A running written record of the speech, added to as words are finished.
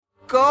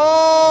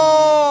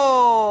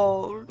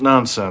gold.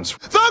 Nonsense.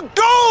 The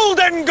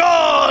Golden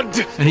God!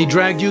 And he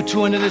dragged you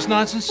two into this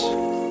nonsense?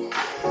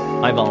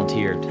 I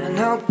volunteered. And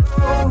her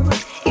gold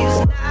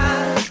is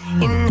not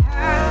in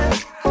her.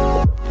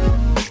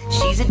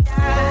 She's a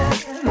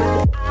diamond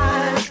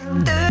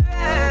under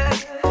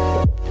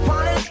her.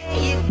 Wanna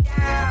lay you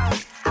down.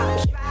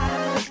 I'll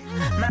try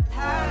my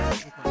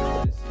hardest.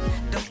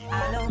 Don't I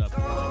know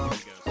gold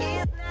is not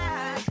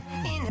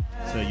in her.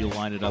 So you'll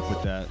line it up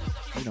with that.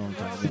 You know what I'm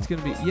talking about. It's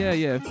gonna be yeah,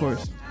 of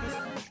course.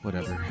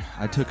 Whatever.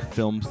 I took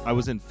film. I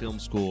was in film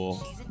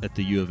school at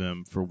the U of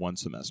M for one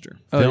semester.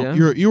 Oh, yeah?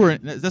 You were.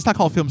 That's not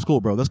called film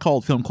school, bro. That's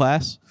called film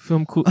class.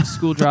 School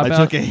dropout. I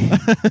took a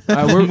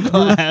film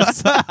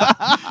class.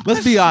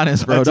 Let's be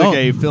honest, bro. I took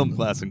a film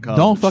class in college.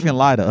 Don't fucking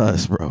lie to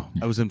us, bro.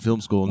 I was in film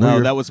school.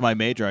 No, that was my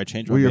major. I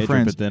changed my your major,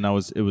 friends. but then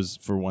it was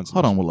for one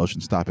semester. Hold on,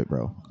 Woloshin, stop it,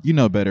 bro. You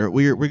know better.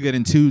 We're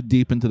getting too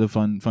deep into the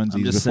funsies I'm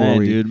just before saying,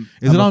 we. dude.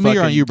 Is it on me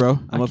or on you, bro?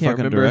 I'm a can't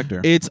fucking remember.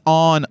 director. It's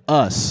on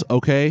us,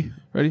 okay?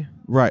 Ready?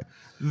 Right.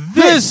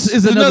 This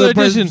is another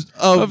edition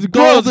of the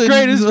world's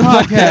greatest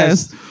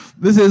podcast.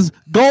 This is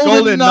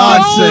Golden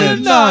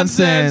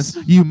Nonsense.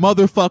 You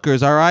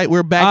motherfuckers, all right?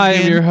 We're back I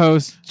again. am your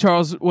host,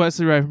 Charles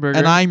Wesley Reifenberger.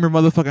 And I'm your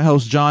motherfucking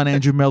host, John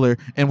Andrew Miller.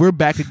 And we're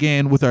back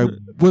again with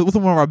with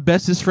one of our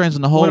bestest friends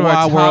in the whole one of our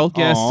wide top world.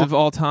 guests Aww. of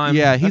all time.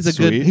 Yeah, he's That's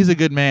a good sweet. he's a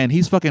good man.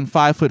 He's fucking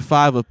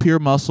 5'5" of pure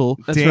muscle.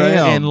 That's right.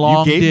 And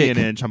long you gave dick.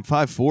 me an inch. I'm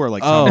 5'4",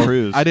 like Tom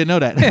Cruise. I didn't know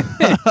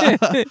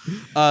that.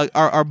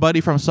 Our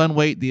buddy from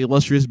Sunweight, the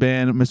illustrious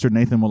band, Mr.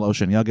 Nathan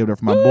Woloshin. Y'all give it up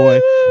for my boy.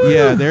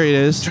 Yeah, there he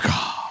is.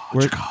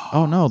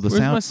 Oh no, the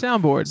Where's my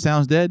sound soundboard?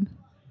 sound's dead.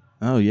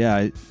 Oh yeah.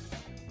 I You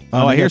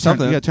hear gotta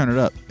something. You gotta turn it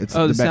up. It's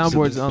Oh, the back-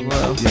 soundboard's on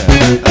low.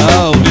 Yeah.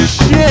 Oh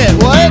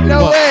shit! What?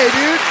 No way,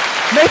 dude.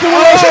 Nathan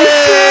Oh, Woloshin.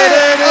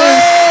 there it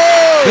is.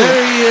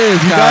 There he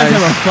is, You guys. guys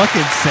have a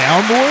fucking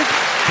soundboard?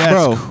 That's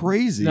Bro.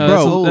 crazy. No,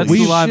 Bro, that's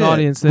we- the live shit.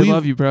 audience. They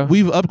love you, bro.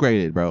 We've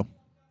upgraded, bro.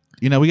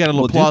 You know, we got a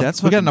little Well, dude, applause.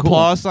 that's We got an fucking cool.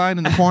 applause sign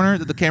in the corner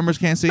that the cameras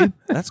can't see.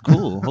 That's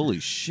cool. Holy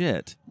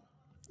shit.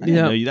 I didn't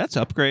Yeah. know you. That's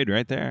upgrade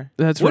right there.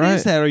 That's What right.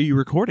 is that? Are you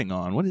recording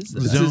on? What is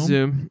this? This is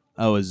Zoom.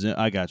 Oh, a Zoom.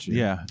 I got you.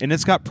 Yeah. And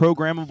it's got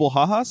programmable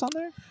ha-has on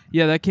there?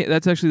 Yeah,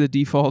 that's actually the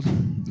default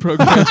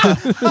program.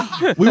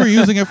 We were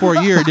using it for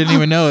a year, didn't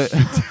even know it.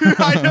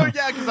 I know,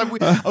 yeah, because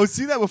I was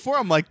seeing that before.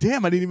 I'm like,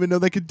 damn, I didn't even know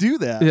they could do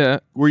that. Yeah.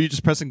 Were you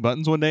just pressing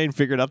buttons one day and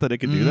figured out that it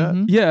could do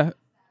that? Yeah.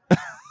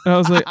 I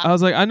was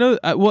like, I know.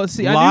 Well,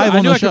 see, Live I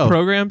on knew the I show. could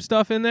program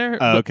stuff in there.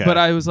 Oh, okay. But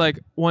I was like,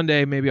 one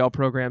day maybe I'll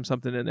program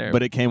something in there.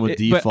 But it came with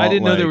default. But I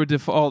didn't know there like- were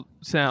default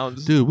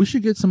sounds. Dude, we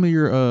should get some of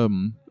your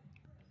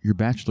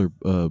bachelor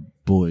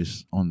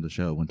boys on the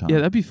show one time. Yeah,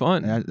 that'd be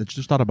fun. I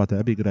just thought about that.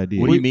 That'd be a good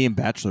idea. What do you mean,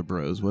 Bachelor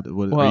Bros? What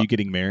Well, are you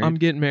getting married? I'm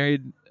getting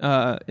married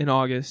in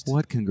August.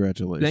 What?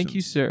 Congratulations. Thank you,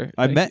 sir.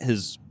 I Thank met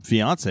his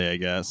fiance, I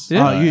guess,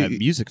 Yeah. at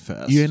Music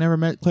Fest. You ain't never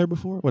met Claire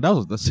before?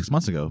 Well, that's 6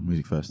 months ago,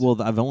 Music Fest. Well,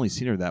 I've only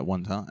seen her that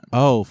one time.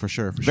 oh, for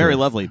sure. Very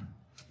lovely.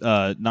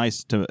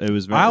 Nice to. It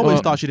was very. I always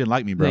Well, thought she didn't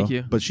like me, bro. thank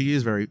you. But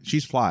she's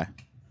fly.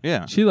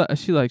 Yeah. She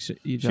likes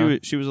you, John.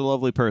 She was a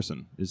lovely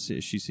person.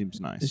 She seems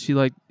nice. She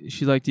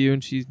liked you,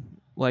 and she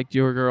liked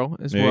your girl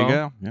as there well. you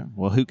go. Yeah.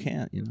 Well, who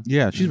can't? You know.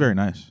 Yeah, she's very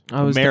nice.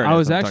 I was Meredith, I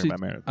was I'm talking actually about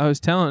Meredith. I was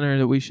telling her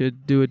that we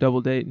should do a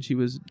double date, and she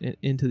was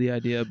into the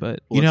idea, but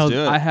You know, Let's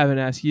do it. I haven't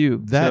asked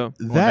you. so.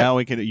 Well, now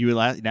we can.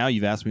 Now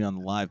you've asked me on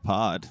the live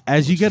pod.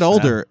 As you which get is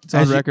older, It's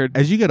on as you- record.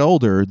 as you get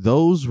older,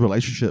 those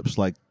relationships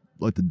like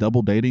the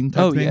double dating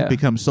type Oh, thing yeah.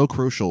 become so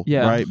crucial,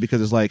 Yeah. right?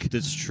 Because it's like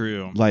That's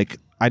true.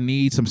 I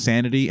need some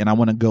sanity and I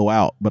want to go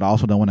out, but I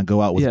also don't want to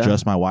go out with Yeah.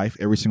 just my wife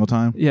every single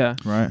time. Yeah.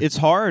 Right. It's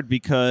hard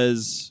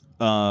because,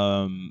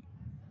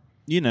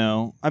 you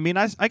know, I mean,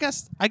 I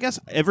guess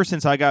ever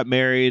since I got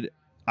married,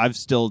 I've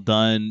still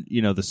done,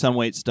 you know, the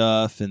Sunweight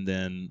stuff, and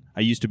then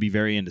I used to be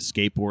very into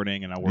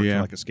skateboarding, and I worked Yeah.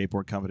 for like a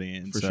skateboard company,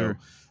 and For so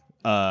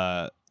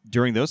sure.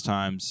 during those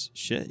times,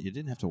 shit, you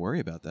didn't have to worry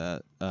about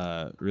that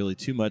really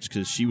too much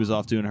because she was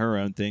off doing her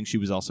own thing. She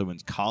was also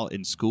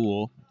in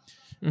school.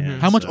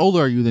 And How much so-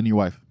 older are you than your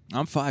wife?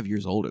 I'm 5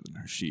 years older than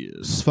her. She is.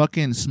 It's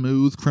fucking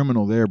smooth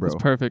criminal there, bro.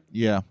 It's perfect.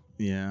 Yeah.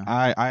 Yeah.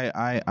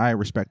 I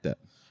respect that.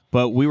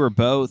 But we were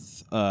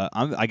both.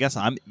 I guess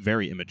I'm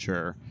very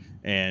immature,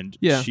 and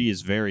Yeah. she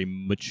is very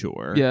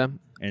mature. Yeah.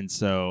 And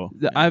so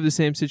I have the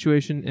same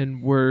situation,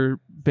 and we're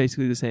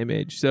basically the same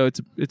age, so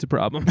it's a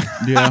problem.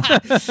 Yeah.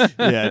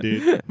 yeah,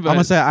 dude. But- I'm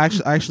gonna say I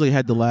actually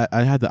had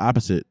I had the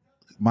opposite.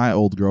 My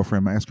old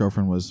girlfriend, my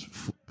ex-girlfriend, was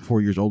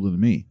 4 years older than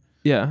me,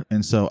 yeah.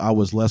 and so I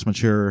was less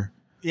mature.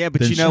 Yeah,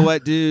 but Then you know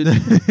what, dude?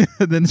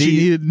 Then she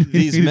needed These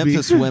needed to be-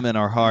 Memphis women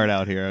are hard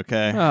out here.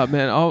 Okay. Oh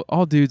man,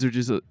 all dudes are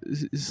just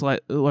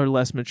are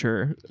less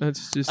mature.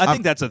 It's just I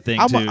think that's a thing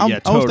too. I'm- yeah,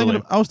 I was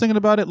totally. I was thinking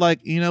about it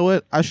like, you know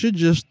what? I should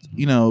just,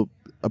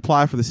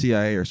 apply for the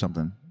CIA or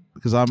something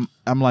because I'm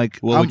like,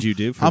 What I'm- would you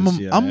do for I'm the a-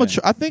 CIA? I'm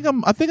mature. I think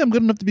I'm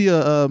good enough to be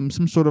a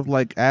some sort of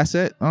like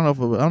asset. I don't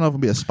know if I'll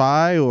be a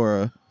spy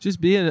or just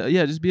be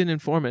an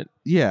informant.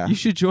 yeah. You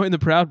should join the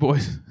Proud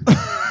Boys.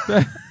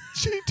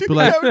 But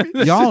like,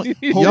 y'all,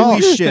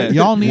 Holy shit!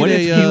 Y'all need what a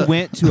if you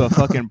went to a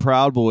fucking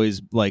Proud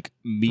Boys like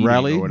meeting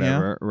Rally, or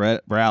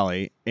whatever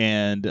rally,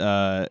 and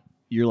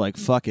you're like,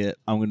 fuck it,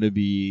 I'm going to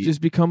be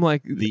Just become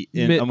like I'm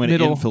going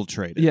to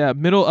infiltrate it. Yeah,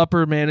 middle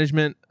upper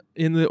management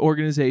in the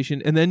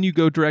organization, and then you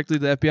go directly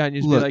to the FBI and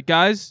you just be like,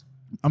 guys,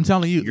 I'm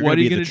telling you, You're what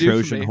gonna are you be going to the do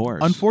for Trojan me?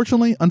 horse.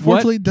 Unfortunately,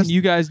 What that's can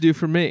you guys do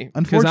for me?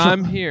 Because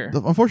I'm here.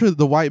 Unfortunately,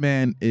 the white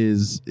man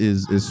is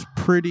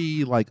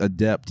pretty like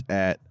adept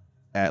at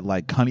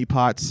like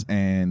honeypots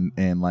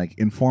and like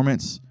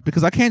informants,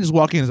 because I can't just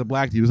walk in as a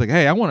black dude who's like,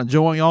 hey, I want to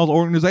join y'all's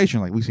organization.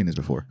 Like, we've seen this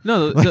before.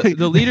 No,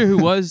 the leader who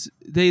was,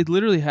 they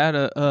literally had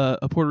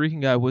a Puerto Rican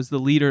guy was the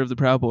leader of the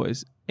Proud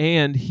Boys,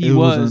 and he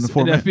was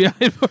an FBI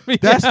informant.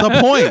 That's the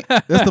point.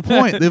 That's the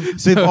point.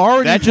 They've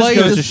already That just played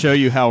goes this. to show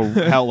you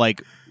how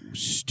like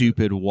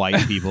stupid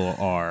white people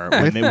are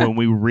when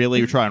we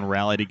really try and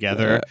rally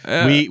together.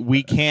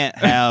 We can't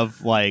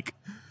have like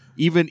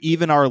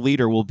even our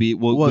leader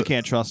we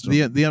can't trust him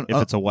if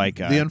it's a white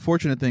guy. The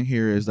unfortunate thing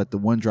here is that the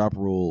one drop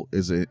rule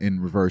is in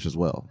reverse as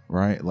well,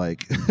 right?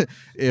 Like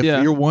if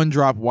you're one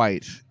drop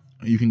white,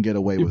 you can get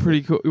away with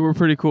it. Cool. We're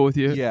pretty cool with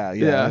you. Yeah.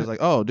 I was like,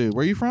 oh, dude,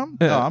 where are you from?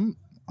 Yeah. Oh,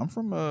 I'm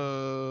from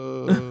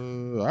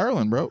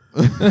Ireland, bro.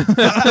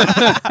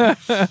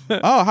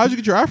 Oh, how'd you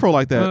get your afro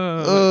like that?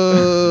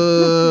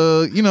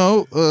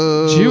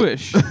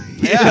 Jewish.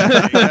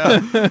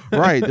 yeah.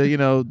 Right.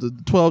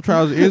 The 12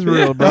 tribes of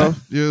Israel, bro.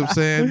 You know what I'm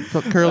saying?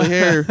 Fuck curly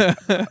hair.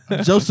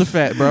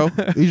 Josephat, bro.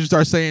 You just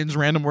start saying just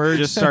random words.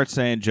 Just start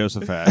saying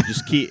Josephat.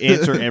 Just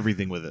answer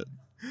everything with it.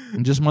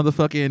 And just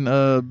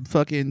motherfucking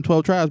fucking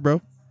 12 tribes,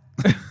 bro.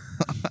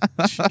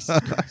 Jesus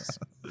Christ.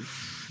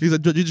 He's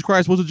like, Jesus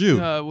Christ was a Jew.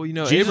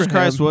 Jesus Abraham,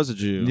 Christ was a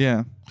Jew.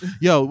 Yeah.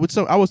 Yo,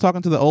 I was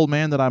talking to the old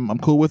man that I'm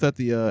cool with at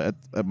the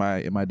at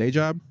my day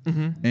job,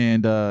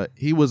 and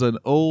he was an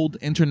old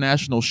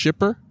international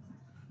shipper,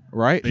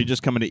 right? Are you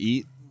just coming to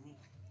eat?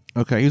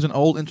 Okay, he was an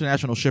old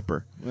international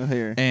shipper. Well,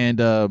 here. And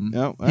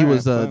he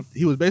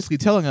was basically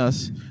telling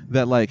us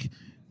that, like,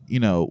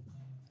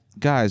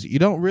 guys, you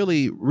don't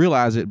really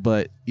realize it,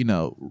 but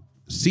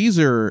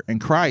Caesar and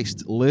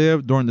Christ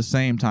lived during the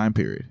same time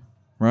period,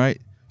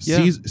 right?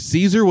 Yeah.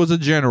 Caesar was a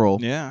general.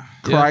 Yeah.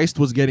 Christ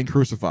was getting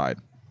crucified.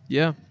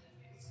 Yeah.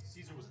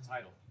 Caesar was a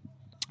title.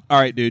 All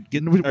right, dude.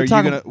 We're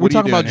talking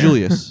about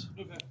Julius.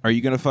 Are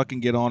you gonna fucking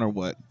get on or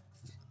what?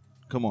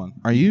 Come on.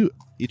 Are you?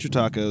 Eat your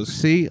tacos.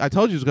 See, I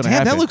told you it was gonna Damn,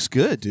 happen. that looks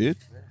good, dude.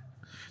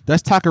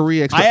 That's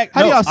Taqueria Express.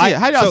 How do y'all say it?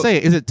 How do y'all say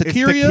it? Is it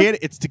Taqueria?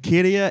 It's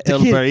Taqueria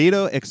El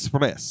Burrito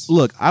Express.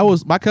 Look,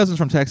 my cousin's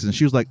from Texas, and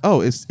she was like,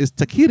 "Oh, it's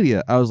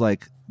Taqueria." I was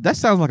like, "That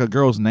sounds like a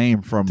girl's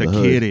name from the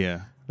hood."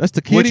 Taqueria. That's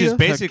Taqueria, which is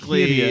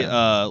basically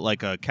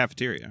like a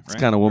cafeteria. Right? It's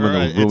kind of woman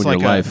that'll ruin it's like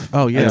your life.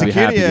 Oh yeah, And be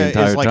happy the Taqueria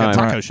entire is like time. a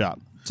taco shop.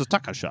 It's a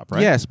taco shop,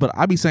 right? Yes, but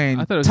I be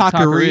saying I thought it was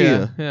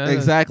Taqueria. Taqueria. Yeah,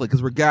 exactly,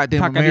 because we're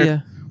goddamn American.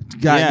 Yeah,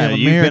 Goddamn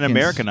you've been Americans.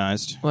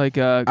 Americanized. Like,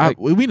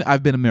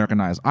 I've been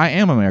Americanized. I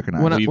am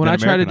Americanized. when I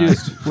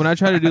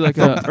try to do like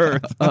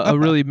a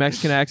really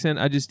Mexican accent,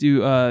 I just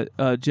do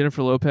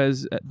Jennifer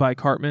Lopez by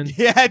Cartman.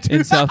 Yeah, dude.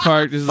 In South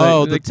Park. Just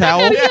the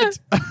towel. Me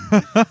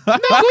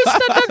gusta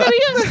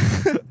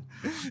taqueria.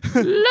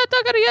 La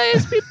taqueria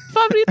es mi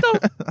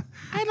favorito.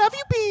 I love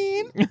you,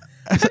 Bean.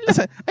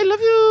 I love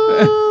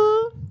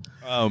you.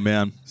 Oh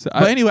man.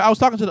 But anyway, I was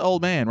talking to the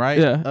old man, right?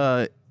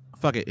 Yeah.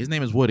 Fuck it. His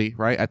name is Woody,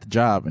 right? At the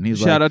job, and he's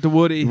Shout out to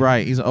Woody.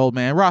 right? He's an old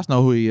man. Ross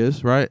know who he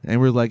is, right? And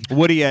we're like,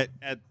 Woody at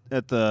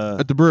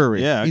the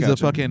brewery. Yeah, I he's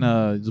gotcha.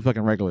 he's a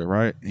fucking regular,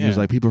 right? And Yeah. he's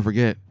like, people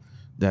forget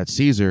that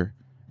Caesar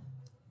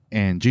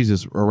and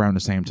Jesus were around the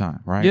same time,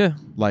 right? Yeah.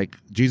 Like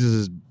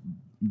Jesus'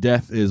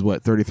 death is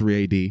what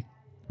 33 AD,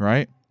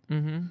 right?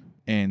 Mm-hmm.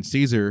 And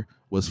Caesar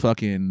was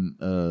fucking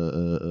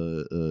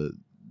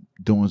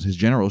doing his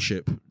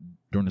generalship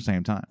during the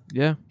same time.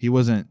 Yeah. He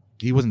wasn't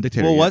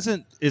dictator. Well,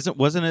 yet.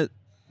 wasn't it?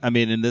 I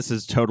mean, and this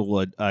is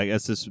total. I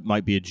guess this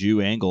might be a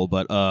Jew angle,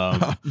 but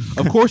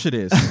Of course it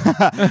is.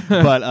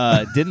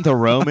 but didn't the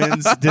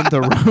Romans?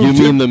 You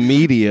mean the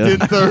media? Did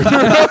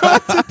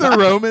the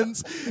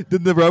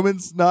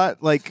Romans not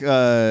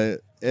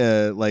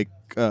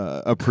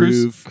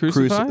approve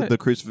Crucify it? the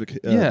crucifixion?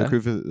 Yeah. I can't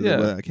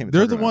even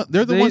They're talk the about one. it.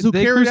 They're the ones who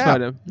They carried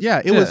crucified out. him.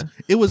 Yeah, Yeah.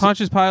 it was.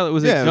 Pontius Pilate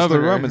was Yeah, a it was the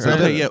governor. Romans.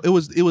 right? Okay, yeah, it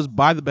was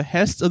by the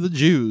behest of the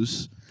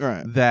Jews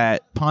Right.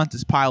 that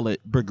Pontius Pilate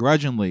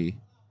begrudgingly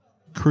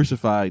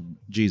crucified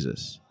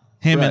Jesus.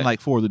 Him Right. and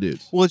like four of the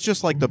dudes. Well, it's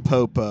just like the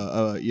Pope,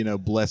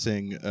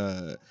 blessing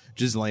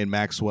Ghislaine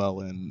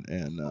Maxwell and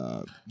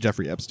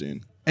Jeffrey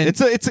Epstein. And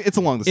it's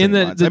along the same In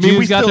the lines. the I mean, Jews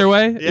we got still- their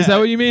way? Yeah. Is that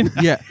what you mean?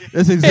 Yeah,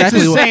 that's exactly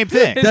It's the what, same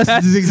thing.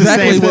 That's Is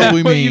exactly that what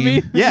we What mean. you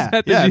mean? Yeah, Is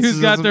that the yeah, Jews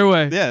got their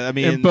way? Yeah, I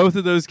mean, in both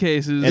of those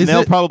cases. and Is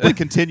they'll it- probably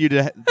continue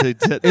to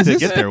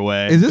get their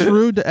way. Is this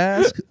rude to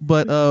ask?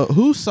 But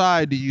whose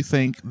side do you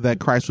think that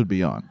Christ would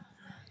be on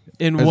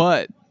in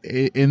what?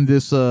 in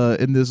this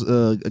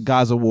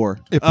Gaza war?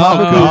 It Oh,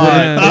 probably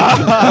man.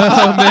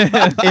 Oh,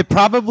 man. it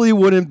probably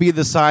wouldn't be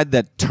the side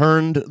that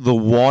turned the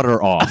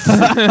water off.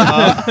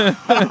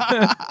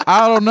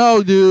 I don't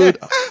know, dude.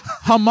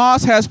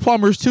 Hamas has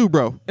plumbers too,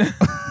 bro.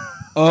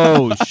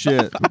 Oh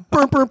shit!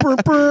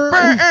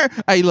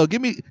 Hey, look,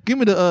 give me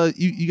the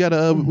you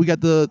got we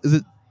got the is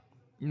it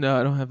No,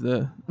 I don't have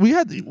the.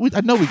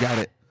 I know we got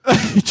it.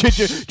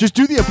 Just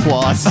do the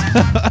applause.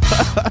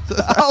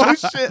 Oh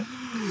shit!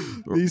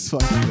 These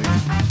fucking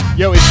things.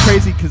 Yo, it's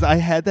crazy because I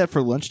had that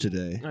for lunch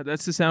today.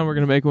 That's the sound we're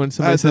gonna make when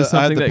somebody I had says the-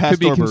 I had something the that could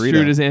be pastor construed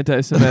burrito. as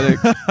anti-Semitic.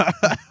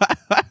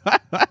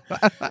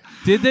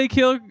 Did they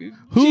kill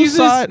Who Jesus?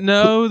 saw it?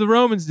 No, the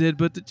Romans did,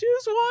 but the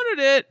Jews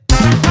wanted it.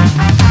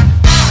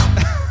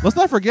 Let's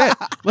not forget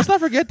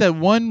that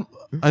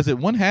is it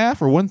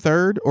 1/2 or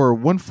 1/3 or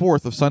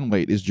 1/4 of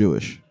Sunweight is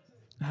Jewish.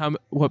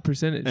 What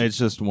percentage? It's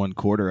just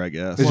 1/4, I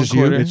guess. It's just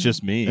you? It's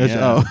just me. It's-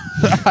 Yeah.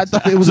 I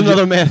thought it It was was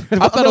another man. I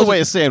thought it Another was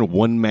way of saying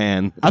one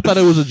man. I thought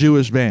it was a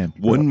Jewish band.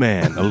 One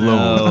man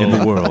alone in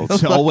the world,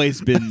 It's always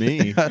been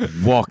me.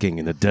 walking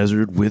in the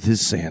desert with his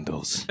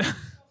sandals.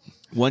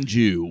 One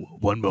Jew,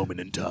 one moment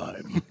in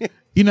time.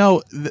 You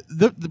know,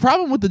 the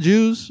problem with the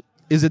Jews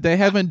is that they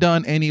haven't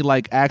done any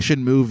like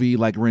action movie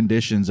like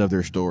renditions of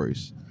their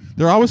stories.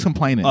 They're always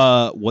complaining.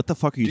 What the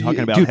fuck are you talking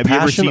about? dude, have you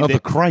ever Passion seen of the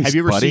Christ, Have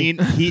you ever buddy.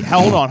 seen?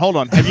 Hold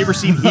on. Have you ever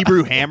seen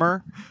Hebrew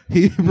Hammer?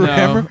 Hebrew No.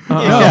 Hammer?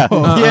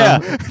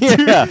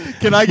 Yeah.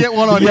 Can I get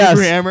one on Yes,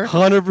 Hebrew Hammer?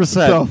 100%.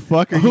 The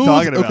fuck are you Who's-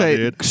 talking about, okay,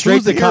 dude? Straight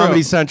Who's to the hero?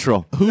 Comedy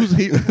Central. Who's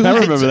he? I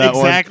remember that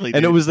one. Exactly, And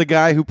it dude. was the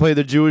guy who played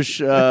the Jewish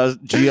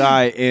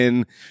GI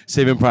in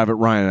Saving Private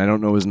Ryan. I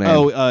don't know his name.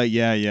 Oh,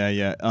 yeah.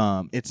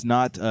 It's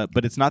not,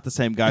 but it's not the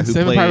same guy who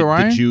Saving played Private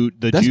Ryan? the Jew.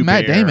 That's Jew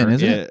Matt bear, Damon,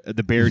 isn't it?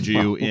 The bear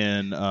Jew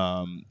in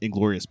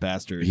Inglourious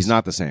Bastards. He's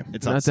not the same.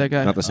 It's Not that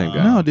guy. Not the same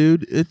guy. No,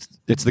 dude.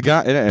 It's the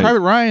guy. Private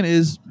Ryan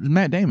is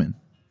Matt Damon.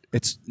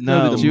 It's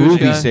No, the the Jewish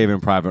movie guy. Saving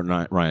Private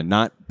Ryan,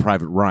 not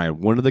Private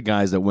Ryan. One of the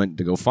guys that went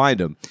to go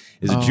find him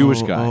is a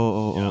Jewish guy,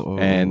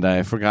 and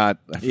I forgot.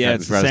 Yeah,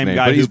 it's the his same name,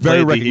 guy but who he's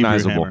very played the Hebrew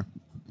recognizable. Hammer.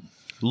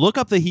 Look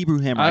up the Hebrew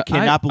Hammer. I I-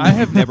 cannot I believe have-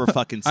 you've never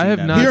fucking seen I have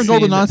that. not Here in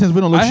Golden seen- Nonsense,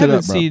 we don't look I shit haven't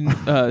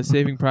up, bro. seen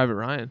Saving Private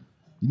Ryan.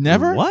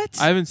 Never?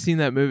 What? I haven't seen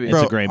that movie. It's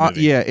a great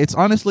movie. Yeah, it's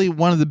honestly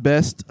one of the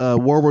best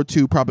World War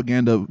II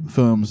propaganda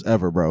films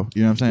ever, bro.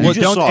 You know what I'm saying? Well,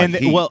 just don't- saw and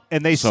Heat,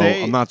 and they so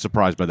say I'm not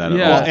surprised by that Yeah.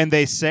 at all. Well, and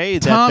they say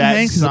that Tom that's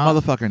Hanks is a not-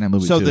 motherfucker in that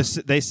movie So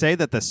too. they say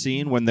that the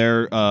scene when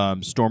they're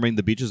storming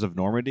the beaches of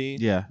Normandy,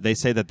 Yeah. they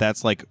say that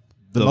that's like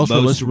The the most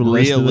most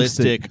realistic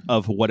realistic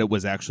of what it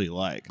was actually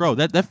like. Bro,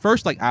 that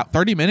first like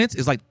 30 minutes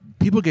is like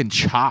people getting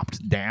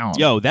chopped down.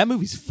 Yo, that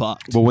movie's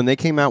fucked. But when they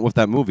came out with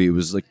that movie, it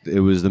was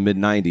the mid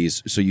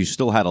 '90s, so you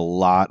still had a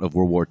lot of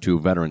World War II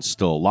veterans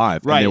still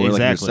alive. Right, and they were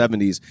exactly. like in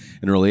their 70s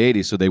and early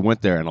 80s, so they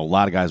went there, and a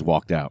lot of guys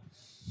walked out.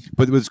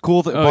 But what's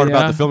cool part yeah?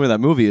 about the filming of that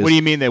movie is What do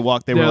you mean they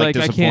walked? They They're were like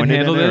like, I can't disappointed in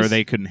handle it, or this?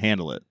 they couldn't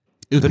handle it.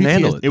 it was couldn't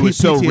handle it. It was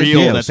so PTSD. real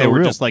Yeah, it that was they so were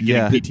real. just like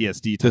Yeah. getting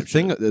PTSD. the type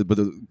thing. shit. But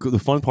the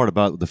fun part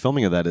about the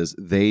filming of that is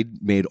they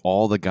made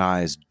all the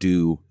guys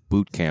do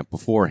boot camp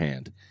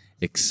beforehand,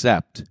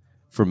 except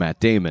for Matt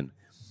Damon.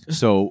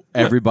 So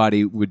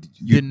everybody would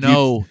You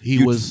know he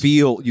you'd was-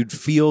 you'd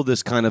feel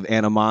this kind of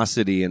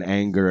animosity and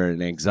anger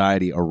and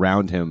anxiety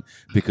around him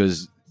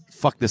because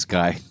fuck this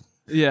guy.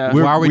 Yeah.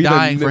 Why are we We've been-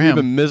 dying for him?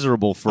 We've been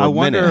miserable for a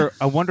minute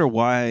I wonder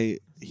why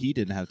he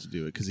didn't have to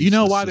do it. Because You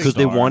know why because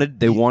they wanted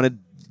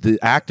the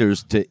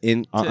actors to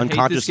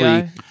unconsciously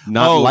guy?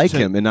 not Oh, like to-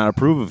 him and not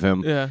approve of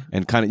him. Yeah.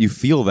 And kind of you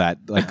feel that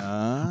like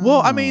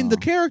Well, I mean, the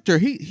character,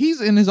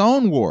 he's in his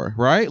own war,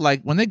 right?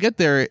 Like when they get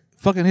there,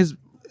 fucking his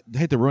I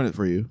hate to ruin it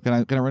for you. Can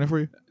I ruin it for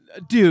you?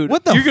 Dude,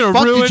 What the you're gonna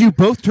fuck ruin, did you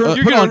both turn?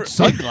 you're Put gonna on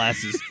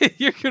sunglasses.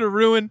 You're gonna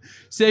ruin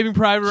Saving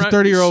Private Ryan.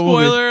 30-year-old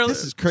movie. Spoiler.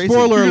 This is crazy.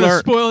 Spoiler You're gonna alert.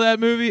 spoil that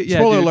movie. Yeah,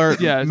 Spoiler dude.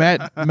 alert. Yeah,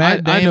 Matt I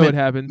Damon. know what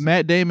happens.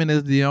 Matt Damon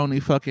is the only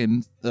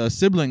fucking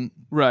sibling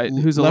Right,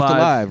 who's left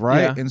alive.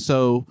 right? Yeah. And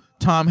so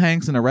Tom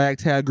Hanks and a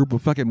ragtag group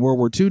of fucking World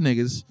War II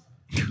niggas,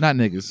 not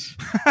niggas,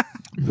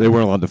 they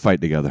weren't allowed to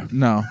fight together.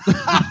 no.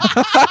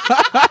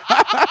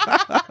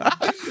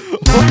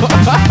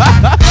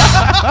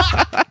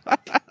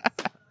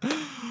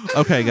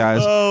 Okay,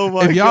 guys. Oh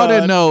my if y'all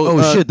didn't know,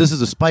 Oh shit! This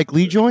is a Spike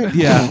Lee joint.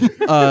 yeah. This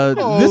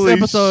Holy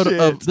episode shit.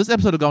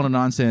 of Going to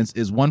Nonsense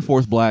is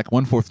 1/4 black,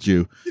 1/4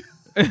 Jew,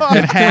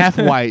 and half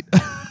white.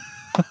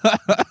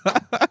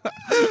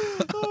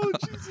 Oh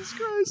Jesus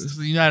Christ! This is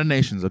the United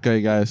Nations,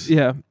 okay, guys.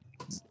 Yeah.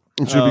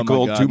 It should Oh be my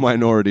called God. 2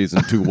 minorities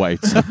and 2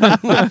 whites.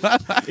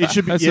 It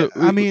should be. That's Yeah, what-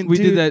 I mean, we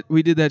dude, did that.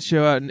 We did that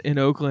show out in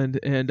Oakland,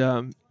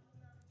 and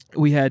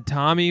we had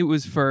Tommy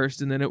was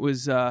first, and then it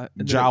was and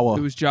then Jawa.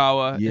 It was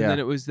Jawa, Yeah. and then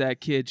it was that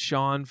kid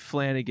Sean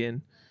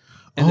Flanagan,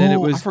 and then it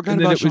Oh, I was forgot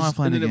and then about it was, Sean and then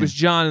Flanagan. it was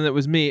John, and it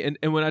was me.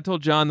 And when I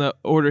told John the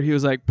order, he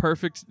was like,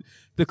 "Perfect,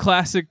 the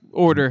classic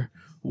order: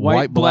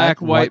 white, black,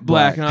 white,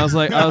 black." And I was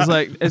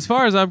like, as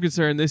far as I'm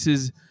concerned, this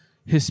is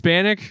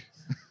Hispanic,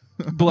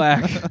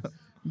 black.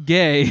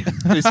 Gay,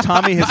 is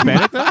Tommy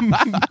Hispanic though?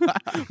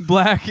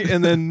 black,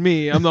 and then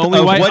me. I'm the only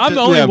Of white. what I'm the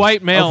de- only yeah,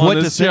 white male Of what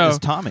on this descent show. is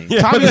Tommy?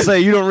 Yeah, I was gonna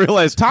say you don't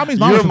realize Tommy's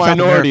mom you're is a from South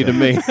minority to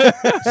me.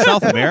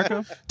 South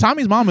America.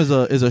 Tommy's mom is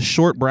a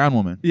short brown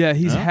woman. Yeah,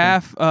 he's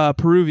half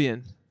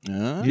Peruvian.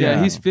 Oh.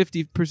 Yeah, he's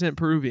 50%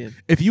 Peruvian.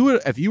 If you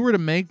were to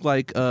make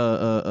like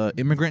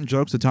immigrant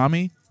jokes to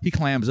Tommy, he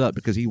clams up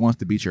because he wants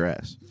to beat your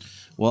ass.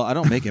 Well, I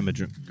don't make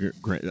immigrant.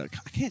 I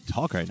can't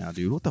talk right now,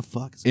 dude. What the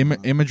fuck?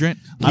 Immigrant.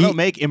 I don't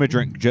make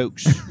immigrant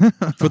jokes.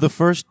 For the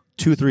first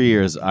 2-3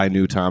 years I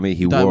knew Tommy,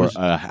 he That wore was-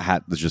 a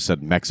hat that just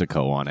said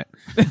Mexico on it.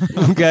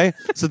 Okay?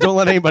 So don't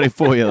let anybody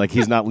fool you like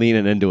he's not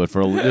leaning into it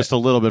for just a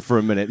little bit for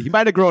a minute. He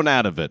might have grown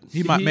out of it.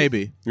 He might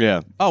maybe.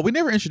 Yeah. Oh, we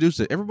never introduced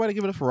it. Everybody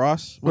give it up for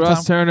Ross. What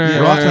Ross time? Turner. Yeah,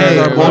 Ross Turner. Hey,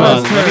 Our hold boy.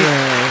 on.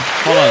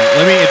 Hold on.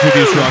 Let me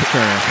introduce Ross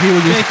Turner. He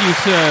was just, Thank you,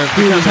 sir.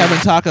 he was just having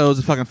tacos,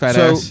 a fucking fat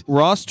So ass.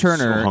 Ross So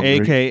Turner, hungry.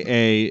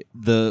 a.k.a.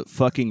 the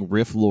fucking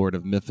riff lord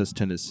of Memphis,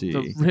 Tennessee.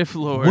 The Riff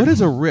Lord. What is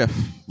a riff?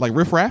 Like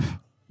Riff Raff?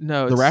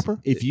 no The it's- rapper?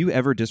 If you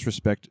ever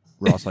disrespect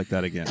Ross like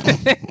that again,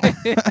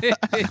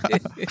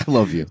 I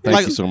love you.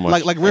 Thank you so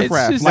much. Like Riff It's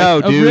Raff. just- Like, no,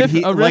 a dude, riff-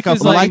 he, a riff like a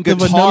is like fucking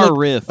the guitar vanilla-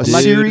 riff, a dude.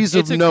 series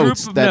It's of a group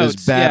notes of that notes,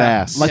 is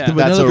yeah. badass. like the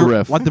That's vanilla, a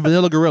riff. like the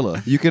vanilla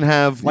gorilla. You can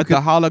have Like the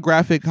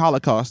holographic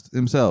Holocaust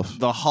himself.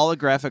 The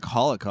holographic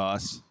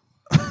Holocaust.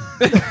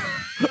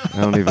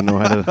 I don't even know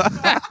how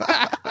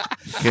to.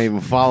 Can't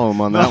even follow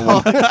him on that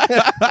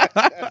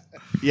one.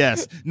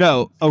 Yes.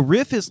 No, a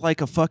riff is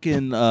like a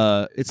fucking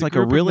it's like a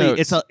group of really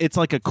notes. it's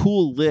like a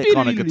cool lick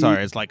on a guitar.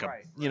 It's like a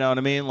you know what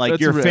I mean? Like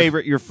That's your a riff.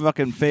 favorite your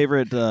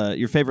favorite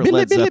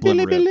Led Zeppelin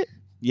riff.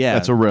 Yeah.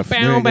 That's a riff.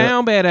 Bow,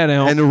 bow, bow, da,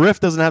 da. And the riff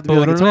doesn't have to be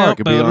on a guitar. It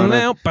could be on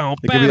a. It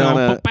could be on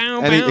a.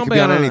 It could be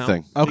on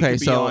anything. Okay, could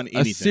be so on a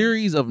anything.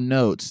 series of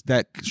notes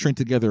that string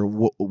together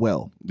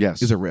well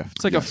Yes. is a riff.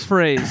 It's like a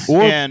phrase.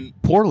 Or And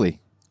poorly.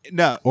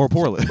 no, Or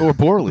poorly. Or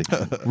poorly.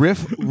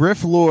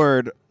 riff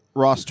lord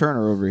Ross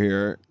Turner over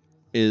here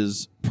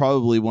is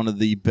probably one of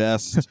the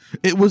best.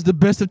 It was the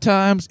best of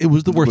times. It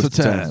was the worst of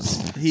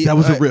times. That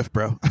was a riff,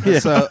 bro.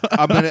 So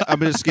I'm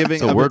just giving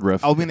It's a word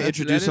riff. I'm gonna That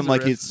introduce is him a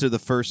like riff. it's to the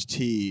first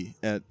tee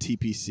at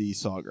TPC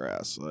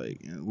Sawgrass. Like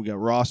we got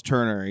Ross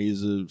Turner.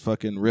 He's a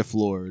fucking riff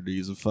lord.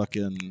 He's a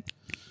fucking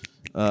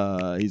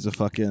he's a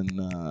fucking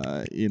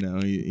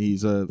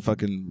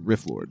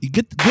riff lord. You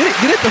get it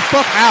the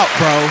fuck out,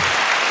 bro.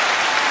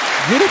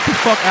 Get it the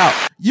fuck out.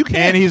 You can't.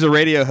 And he's a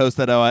radio host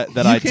that I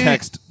can't-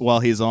 text while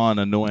he's on,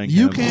 annoying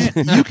You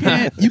him.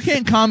 you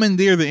can't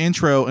commandeer the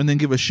intro and then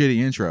give a shitty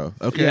intro.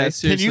 Okay. Yeah, Can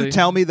seriously. you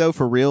tell me though,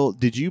 for real?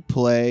 Did you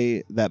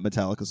play that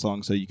Metallica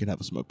song so you can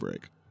have a smoke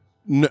break?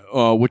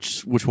 No,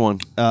 which one?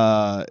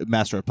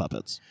 Master of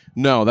Puppets.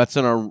 No, that's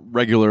in our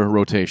regular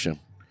rotation.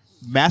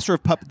 Master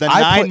of Puppets. The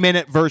I play-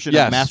 9-minute version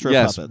of Master of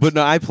Puppets. But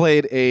no, I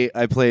played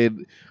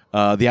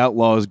The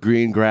Outlaws,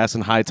 Green Grass,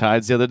 and High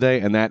Tides the other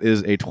day, and that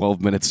is a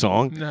 12-minute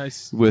song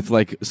Nice. with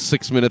like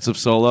 6 minutes of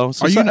solo.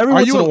 So Are you every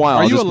once in a while,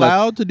 are I'll you just let-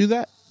 allowed to do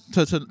that?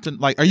 To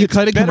like, are you It's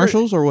cutting better-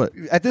 commercials or what?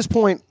 at this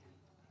point?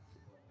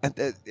 At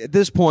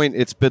this point,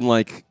 it's been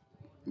like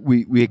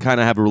we kind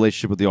of have a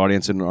relationship with the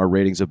audience, and our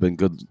ratings have been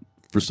good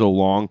for so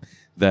long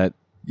that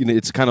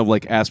it's kind of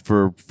like ask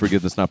for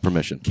forgiveness, not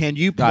permission. can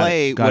you Got it,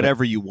 play got it.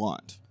 whatever you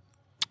want?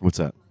 What's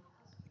that?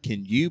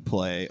 Can you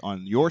play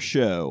on your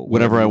show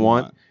Whatever I you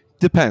want.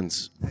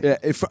 Depends.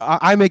 If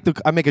I make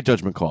a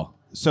judgment call.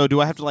 So do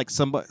I have to like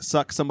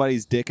suck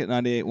somebody's dick at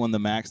 98.1 The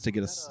Max to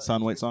get a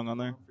Soundweight song on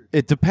there?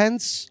 It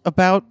depends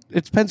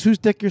whose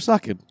dick you're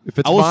sucking. If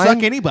it's I will mine,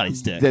 suck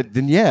anybody's dick.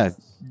 then yeah,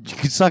 you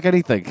can suck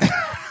anything.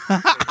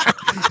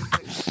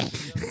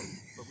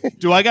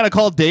 Do I got to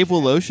call Dave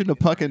Woloshin to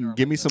fucking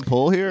give me some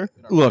pull here?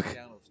 Look,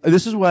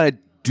 this is why I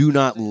do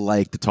not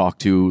like to talk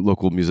to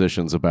local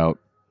musicians about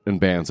and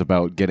bands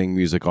about getting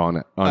music on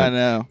it. I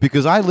know.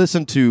 Because I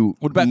listen to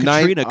What about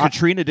Katrina?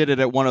 Katrina did it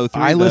at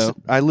 103. I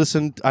though.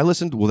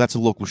 listened. Well, that's a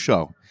local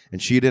show,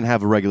 and she didn't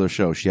have a regular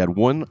show. She had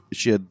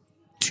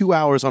 2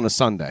 hours on a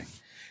Sunday.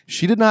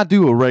 She did not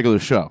do a regular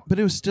show. But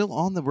it was still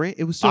on the rate.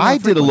 It was still. I on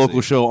did a frequency.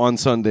 local show on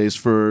Sundays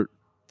for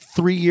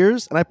 3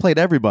 years, and I played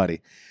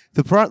everybody.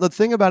 The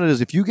thing about it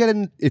is, if you get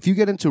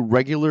into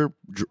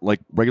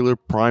regular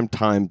prime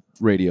time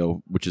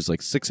radio, which is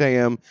like 6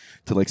 a.m.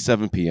 to like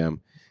 7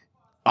 p.m.,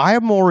 I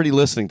am already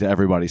listening to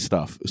everybody's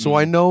stuff, so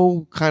I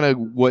know kind of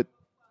what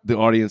the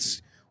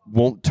audience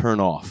won't turn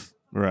off,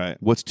 Right.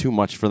 what's too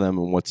much for them,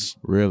 and what's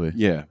Really?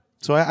 yeah.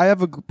 So I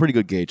have a pretty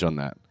good gauge on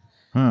that.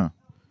 Huh.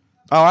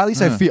 Oh, at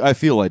least I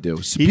feel I do.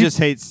 He just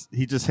hates.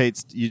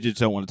 You just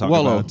don't want to talk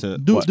about it.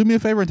 Wallow, do me a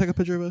favor and take a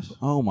picture of us.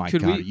 Oh my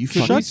Could god! we, you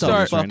could fucking we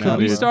start? dumb right Could now,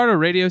 we dude. start a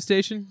radio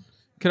station?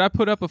 Could I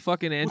put up a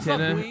fucking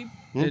antenna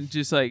and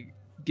just like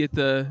get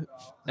the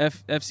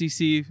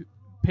FCC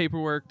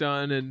paperwork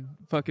done and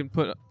fucking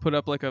put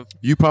up like a?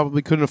 You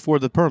probably couldn't afford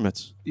the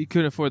permits. You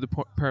couldn't afford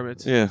the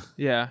permits. Yeah.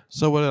 Yeah.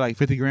 So what, like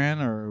 50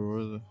 grand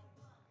or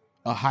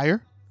a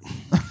higher?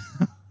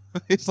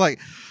 It's like,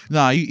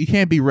 no, you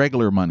can't be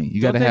regular money. You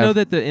got Don't to they have. know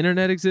that the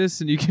internet exists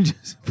and you can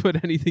just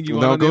put anything you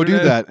want? No, on the go do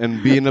internet? that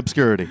and be in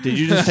obscurity. Did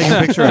you just take a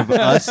picture of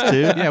us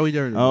too? Yeah, we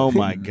did. Oh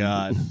my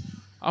god!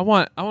 I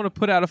want to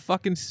put out a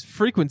fucking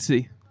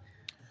frequency.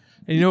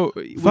 And you know,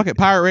 Fuck it,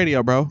 pirate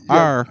radio, bro.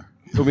 Arr.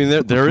 I mean,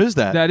 there is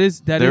that. that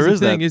is There a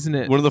is thing, that. isn't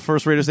it? One of the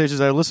first radio stations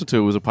I listened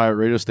to was a pirate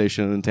radio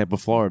station in Tampa,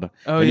 Florida.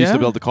 Oh, I used yeah? to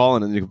be able to call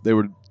in, and they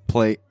would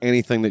play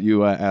anything that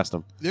you asked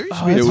them. There used Oh,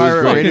 to be a that's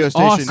pirate fucking radio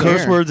station awesome.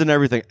 Curse here. words and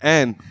everything,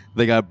 and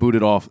they got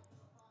booted off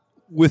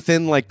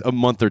within like a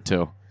month or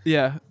two.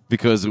 Yeah.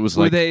 because it was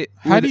Were like they?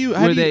 How were do you they-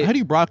 how were do you they- how do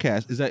you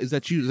broadcast? Is that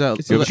you? Is that,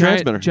 It's You have a a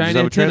transmitter. giant You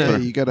have a antenna.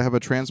 transmitter. Yeah, you got to have a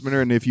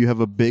transmitter, and if you have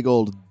a big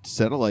old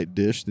satellite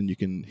dish, then you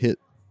can hit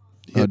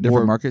different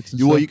more markets? And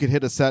You, well,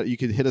 stuff? you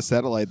can hit a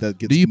satellite that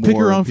gets. Do you pick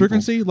your more own people.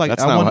 frequency? Like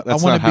that's I not want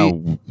that's I not want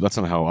to be. how that's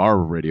not how our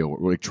radio,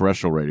 like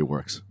terrestrial radio,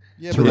 works.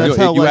 Yeah, So but that's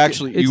how you like,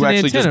 actually It's you an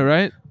actually antenna, just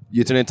right?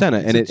 it's an antenna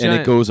and a it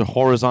giant- goes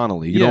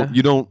horizontally.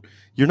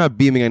 You're not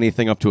beaming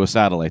anything up to a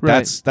satellite.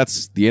 Right.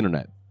 That's the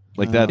internet.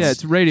 Like that's Yeah,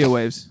 it's radio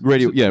waves.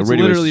 radio. It's, Yeah, it's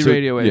radio. literally waves. So-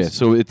 radio waves. Yeah,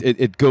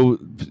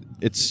 so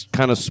it's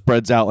kind of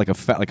spreads out like a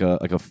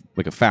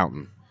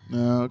fountain.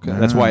 Oh, okay.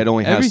 That's why it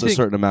only has a Everything-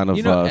 certain amount of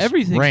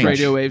everything's range.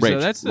 radio waves. So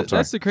Range. that's I'm sorry.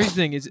 that's the crazy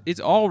thing. It's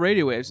all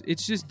radio waves.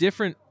 It's just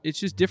different. It's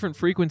just different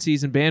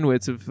frequencies and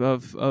bandwidths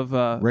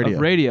of Radio.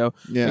 radio.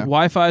 Yeah. Like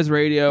Wi-Fi's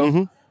radio.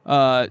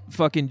 Mm-hmm.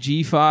 Fucking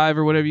G5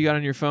 or whatever you got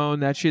on your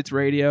phone. That shit's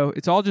radio.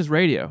 It's all just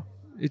radio.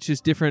 It's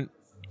just different.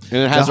 and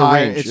it has The a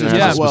high- range. It's It just,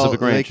 has a well, specific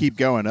they range. keep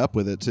going up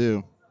with it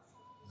too.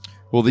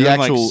 Well, the They're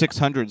in, actual like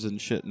 600s and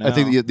shit now. I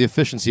think the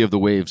efficiency of the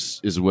waves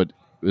is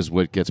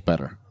what gets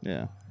better.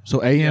 yeah.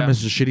 So AM Yeah.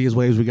 is the shittiest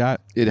waves we got.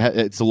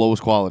 It's the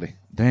lowest quality.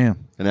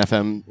 Damn. And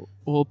FM.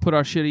 We'll put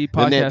our shitty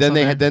podcast.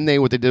 Then they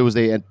what they did was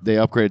they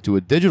upgraded to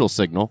a digital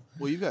signal,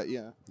 Well, you got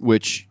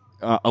which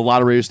a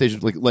lot of radio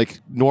stations like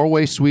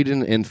Norway,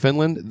 Sweden, and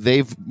Finland,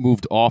 they've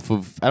moved off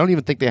of. I don't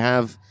even think they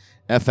have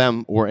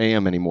FM or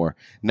AM anymore.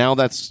 Now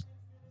that's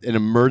an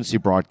emergency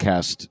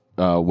broadcast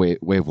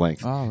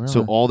wavelength. Oh, really?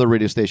 So all the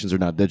radio stations are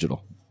now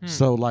digital,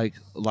 So like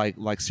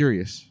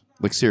Sirius.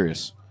 like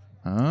Sirius.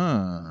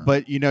 Ah.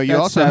 But you That's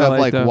also have satellite,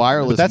 like though.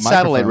 wireless. But that's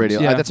satellite microphones.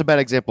 radio. Yeah. That's a bad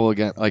example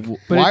again. Like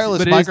But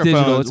wireless it is digital.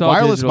 microphones. It's all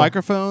Wireless digital.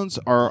 microphones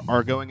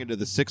are going into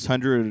the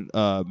 600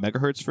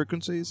 megahertz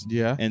frequencies.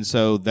 Yeah. And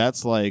so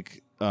that's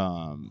like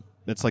a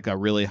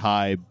really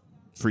high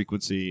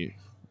frequency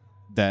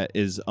that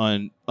is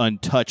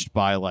untouched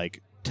by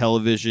like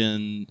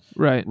television,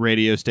 right.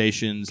 radio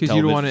stations, 'Cause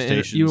you don't television wanna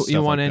stations. you don't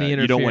stuff want like any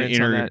that. You don't want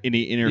interference on that.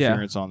 any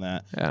interference on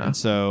that. Yeah. And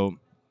so,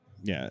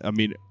 yeah, I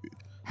mean,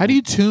 How do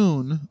you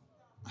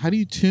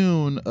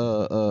tune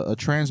a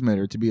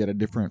transmitter to be at a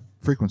different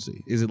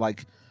frequency? Is it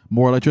like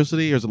more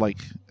electricity, or is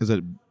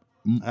it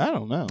I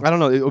don't know. I don't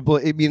know.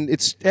 I mean,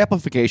 it's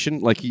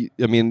amplification. Like, you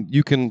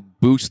can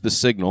boost the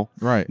signal.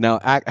 right? Now,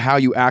 how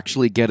you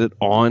actually get it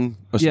on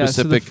a Yeah,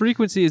 so the specific.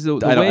 frequency is the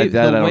I don't- wave.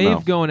 that I The don't know.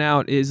 wave going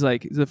out is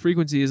like the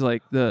frequency is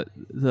like the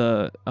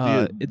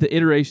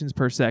iterations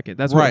per second.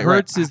 That's what Right, right.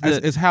 hertz is.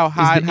 It's how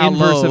high is and the how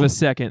inverse low. of a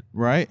second.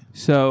 Right?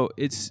 So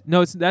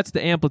that's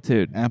the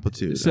amplitude.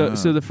 Amplitude. So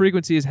the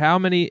frequency is how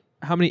many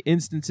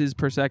instances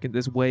per second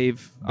this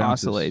wave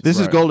Bounces. oscillates. This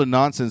is Right. Golden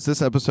Nonsense.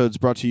 This episode's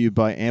brought to you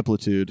by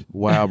Amplitude.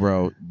 wow,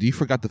 bro. You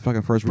forgot the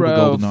fucking first rule of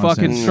bro. Golden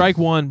Fucking Nonsense. strike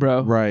one,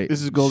 bro. Right.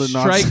 This is Golden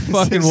Strike Nonsense.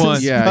 fucking This is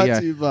one. Yeah, brought yeah.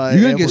 to you by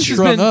You're gonna get Amplitude.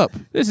 strung up.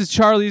 This is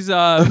Charlie's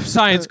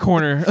science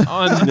corner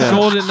on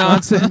Golden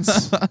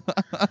Nonsense.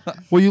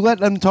 Well, you let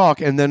them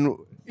talk, and then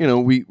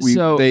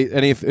So-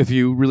 if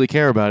you really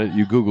care about it,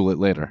 you Google it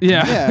later.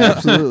 Yeah. Yeah,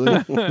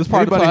 absolutely. This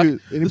part of the Anybody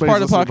this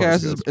part of the who's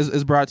listening to podcast us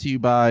is brought to you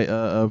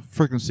by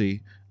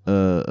Frequency.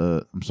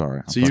 I'm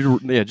sorry. So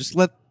just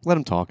let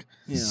them talk.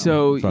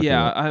 So Fuck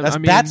yeah, it I That's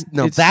mean, that's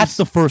it's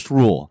the first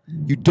rule.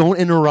 You don't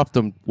interrupt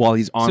him while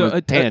he's on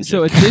a tangent.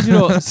 So a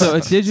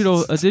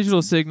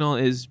digital signal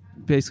is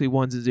basically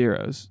ones and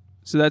zeros.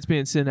 So that's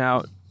being sent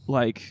out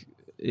like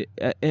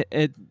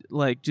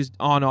like just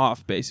on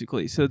off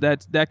basically. So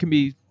that can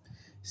be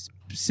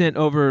sent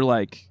over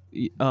like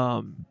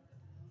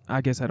I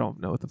guess I don't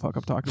know what the fuck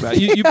I'm talking about.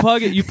 You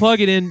plug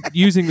it in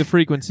using the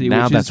frequency.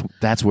 now which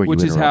that's where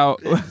which you is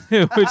interrupt.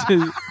 how which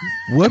is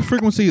What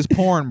frequency is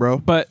porn, bro?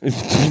 but It's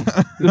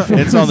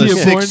on the frequency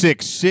of porn-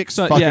 666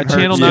 So, fucking yeah, hertz.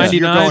 channel You're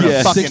 99. going to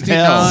Yeah, fucking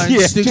hell.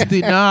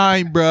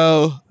 69,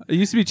 bro. It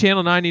used to be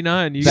channel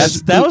 99. You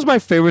guys, That was my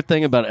favorite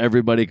thing about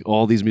everybody,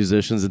 all these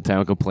musicians in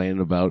town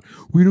complaining about,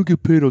 we don't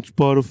get paid on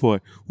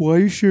Spotify. Why are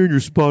you sharing your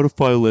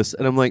Spotify list?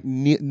 And I'm like,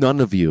 none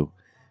of you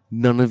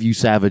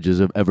savages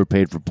have ever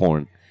paid for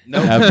porn.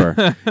 Ever.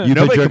 You've been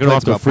Nobody jerking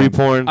off complains to about free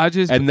porn. porn. I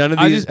just and none of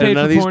I these just paid and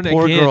none for of these porn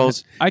poor again.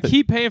 girls. I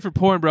keep paying for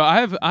porn,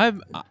 bro.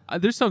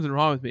 There's something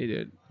wrong with me,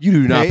 dude. You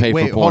do not pay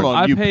wait, for porn. hold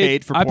on. You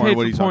paid for I porn? paid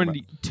What are for you porn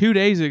talking 2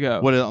 days ago.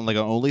 What, like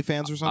on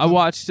OnlyFans or something? I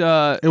watched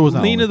It was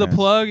on Lena the OnlyFans.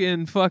 Plug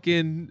and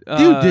fucking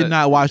Dude did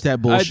not watch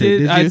that bullshit, I did.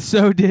 did I you?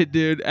 so did,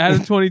 dude.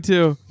 Adam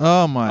 22.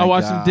 Oh my god. I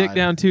watched him dick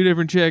down 2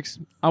 different chicks.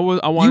 I You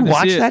wanted to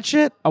watched see it. that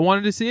shit? I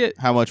wanted to see it.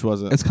 How much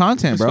was it? It's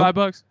content, It's bro.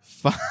 $5.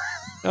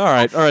 All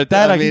right.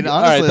 That I mean, can,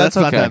 honestly, all right, that's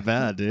not okay. that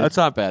bad, dude. That's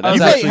not bad. I That's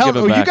was actually like,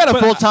 giving you back. got a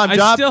But full-time I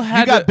job. still You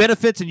had got to-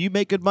 benefits and you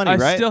make good money, I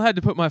right? still had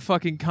to put my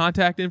fucking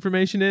contact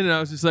information in, and I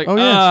was just like, Oh,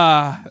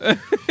 yeah.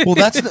 Well,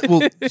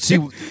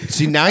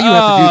 see now you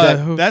have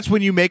to do that. That's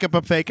when you make up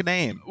a fake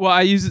name. Well,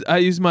 I use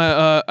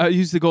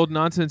the Golden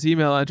Nonsense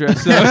email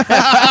address. So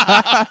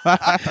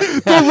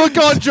The look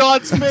on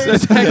John's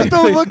face.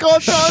 The look on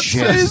John's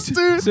face,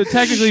 dude. So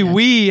technically,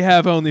 we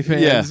have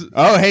OnlyFans. Yeah.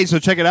 Oh, hey, so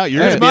check it out.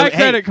 You're It's gonna be my able-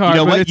 credit card,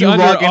 You know but what? it's You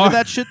under log into our-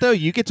 that shit though,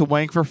 you get to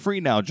wank for free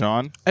now,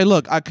 John. Hey,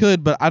 look, I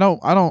could, but I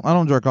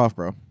don't jerk off,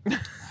 bro.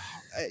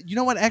 You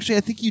know what? Actually,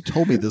 I think you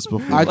told me this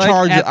before. I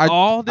charge. at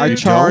all, I dude?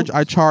 charge.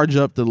 I charge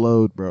up the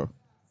load, bro.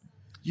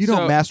 You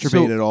don't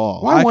masturbate at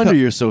all. Why I wonder co-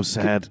 you're so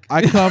sad?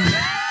 I come.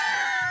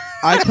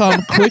 I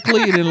come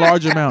quickly and in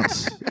large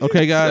amounts.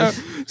 Okay, guys.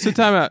 So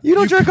time out. You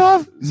don't jerk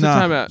off? So Nah.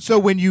 time out. So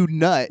when you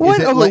nut, What?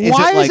 is it Okay, like,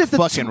 why is like it the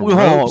fucking hold on,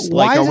 ropes?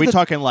 why Like, is are it we the-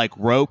 talking like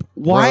rope?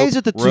 Why rope, is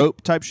it the two-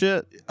 rope type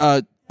shit?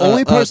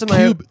 Only person I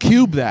have-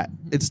 cube that.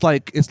 It's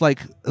like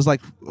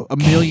a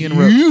million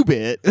ropes.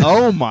 Cubit.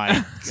 Oh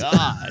my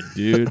god,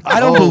 dude! I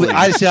don't Holy believe.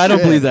 I don't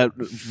shit. believe that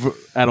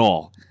at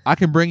all. I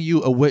can bring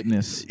you a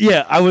witness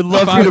Yeah, I would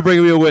love for you to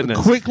bring me a witness.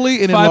 quickly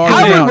and in Five- large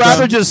I would amounts.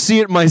 rather just see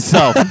it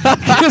myself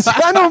because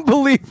I don't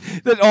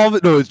believe that all of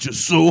it. No, it's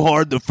just so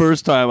hard the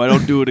first time. I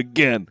don't do it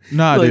again.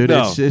 Nah, Like, dude.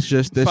 no. It's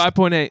just this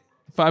 5.8.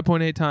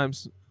 5.8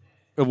 times.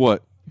 Of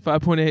what?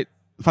 5.8.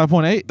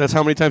 5.8. That's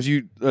how many times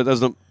you.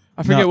 That's the.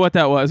 I forget No. what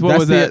that was. What That's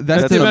was the- that?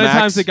 that's the the amount of max.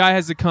 times the guy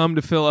has to come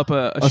to fill up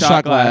a A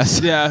shot glass.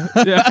 Yeah,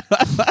 yeah.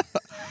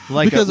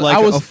 Like Because a, like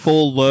I was- a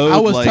full load. I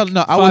was like, telling.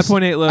 No, I was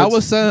 5.8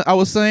 loads. I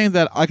was saying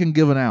that I can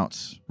give an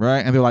ounce, right?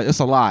 And they're like, it's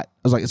a lot. I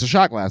was like, it's a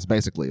shot glass,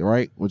 basically,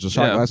 right? Which a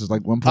shot Yeah. glass is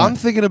like 1 I'm point.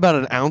 thinking about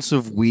an ounce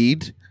of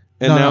weed,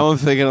 and No, now no. I'm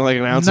thinking of like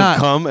an ounce Not-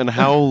 of cum, and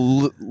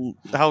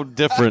how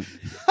different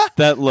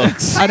that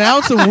looks. An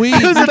ounce of weed.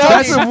 Because an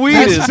ounce of weed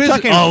that's is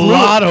physical. a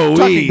lot of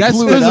weed. That's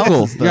fluid physical.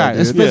 ounces, though, Yeah,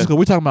 it's dude. physical.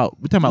 We're talking about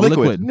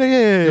liquid. Yeah, yeah,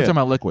 We're yeah. talking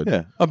about liquid.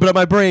 Yeah, but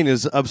my brain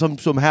is I'm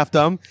half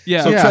dumb.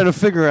 Yeah. so I'm Yeah. trying to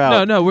figure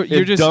out. No,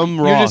 you're if just dumb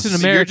you're Ross. just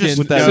an American. You're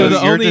just, so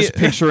the you're only just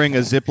picturing a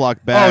Ziploc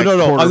oh bag. no,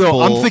 quarter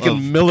I'm full thinking of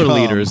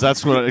milliliters. cum.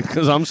 That's what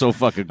because I'm so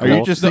fucking. Are you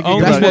cool. just The thinking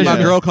only- That's about what my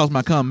it? girl calls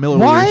my cum. Milliliters.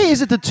 Why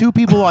is it the two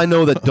people I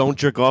know that don't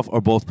jerk off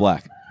are both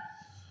black?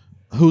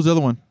 Who's the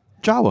other one?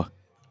 Jawa.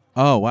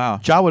 Oh wow.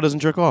 Jawa doesn't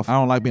jerk off. I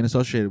don't like being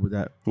associated with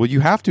that. Well, you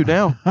have to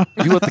now.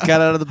 You let the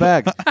cat out of the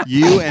bag.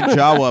 You and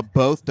Jawa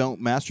both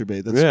don't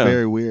masturbate. That's Yeah.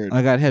 very weird.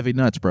 I got heavy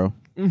nuts, bro.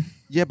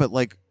 Yeah, but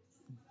like,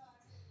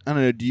 I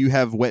don't know. Do you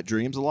have wet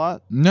dreams a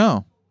lot?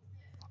 No,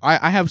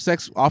 I have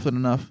sex often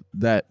enough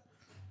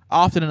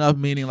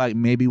meaning like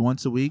maybe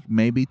once a week,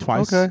 maybe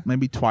twice, Okay.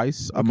 maybe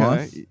twice a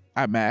month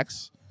at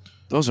max.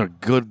 Those are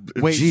good.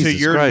 Wait, Jesus so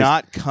you're Christ.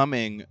 not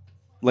coming?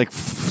 like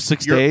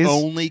 6 You're days?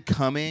 only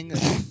coming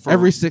for,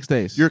 Every 6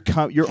 days. You're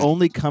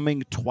only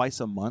coming twice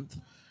a month.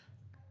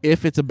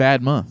 If it's a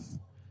bad month.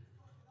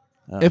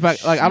 If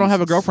I don't have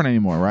a girlfriend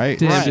anymore, right?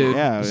 Damn, Right, dude.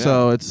 yeah,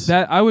 So it's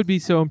That I would be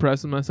so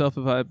impressed with myself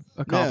if I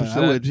accomplished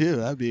I that. would too.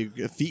 That'd be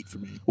a feat for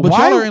me. but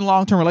Why- y'all are in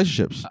long-term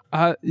relationships.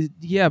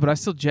 Yeah, but I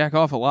still jack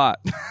off a lot.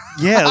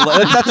 Yeah,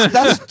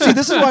 that's see.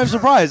 This is why I'm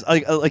surprised.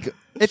 Like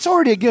it's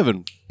already a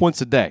given. Once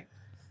a day.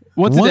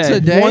 Once Once a a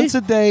day. day? Once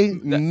a day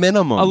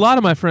minimum. A lot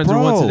of my friends are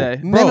once a day.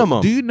 Bro,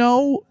 Minimum. Do you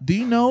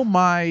know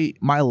my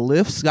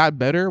lifts got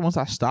better once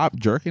I stopped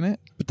jerking it?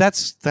 But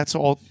that's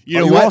all. You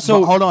know what?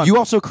 Also, But hold on. You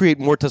also create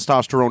more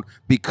testosterone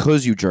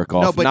because you jerk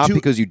off, No, but not to-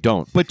 because you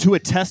don't. But to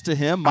attest to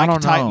him, I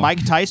don't know.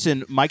 Mike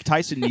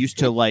Tyson used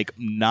to like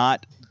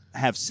not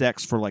have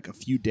sex for like a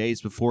few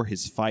days before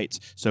his fights,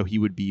 so he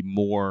would be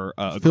more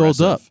Filled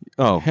aggressive. up.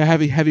 Oh.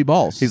 Heavy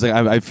balls. He's like,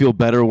 I feel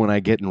better when I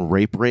get in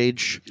rape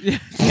rage.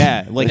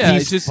 Yeah, like Yeah,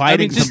 he's it's just,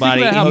 fighting just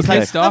somebody. Think about how and he's like,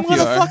 pissed off you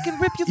are. fucking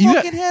rip your You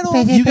fucking got-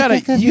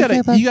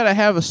 head off. you gotta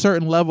have a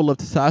certain level of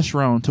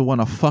testosterone to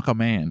want to fuck a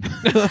man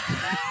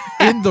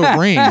in the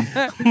ring.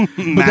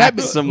 But that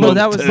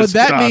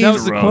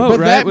means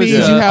right? Was, you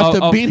have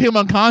to I'll- beat him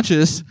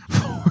unconscious.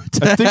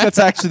 I think that's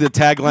actually the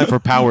tagline for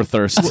Power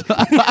Thirst.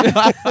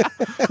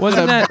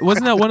 Wasn't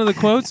that one of the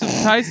quotes of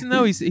Tyson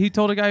though? He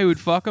told a guy who would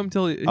fuck him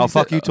till he I'll said,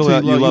 fuck you till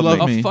you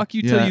love me. I'll fuck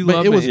you till you but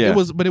love it was, me.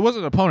 Yeah. But it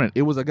wasn't an opponent.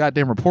 It was a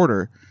goddamn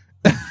reporter.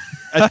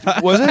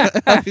 Was it?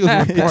 It was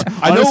a reporter.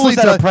 I know it was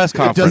at a press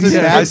conference. It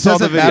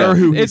doesn't matter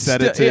who he It's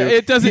said it sti- to.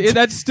 it doesn't.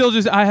 That's still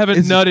just I haven't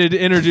nutted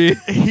energy.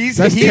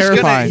 That's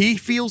terrifying. He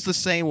feels the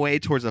same way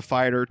towards a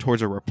fighter,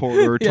 towards a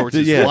reporter, towards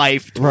his Yeah.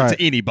 life, towards Right.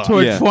 anybody.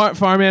 Toward Yeah.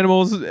 farm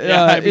animals, I mean,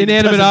 it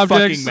inanimate doesn't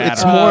objects. fucking matter.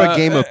 It's more a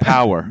game of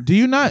power. Do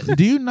you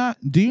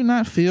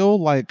not feel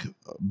like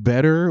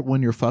better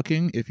when you're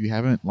fucking if you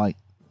haven't like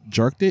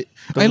jerked it?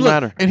 Doesn't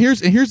matter. And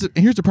here's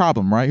the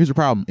problem, right? Here's the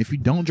problem. If you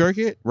don't jerk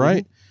it,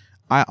 right?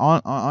 I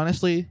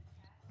honestly,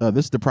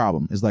 this is the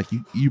problem. Is like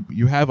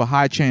you have a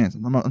high chance.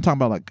 I'm talking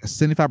about like a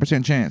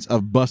 75% chance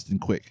of busting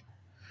quick,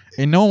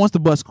 and no one wants to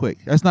bust quick.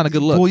 That's not a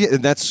good look. Well, yeah,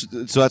 that's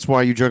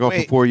why you jerk off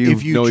Wait, before you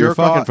if you know you're jerk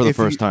fucking off- for the if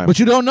you- first time. But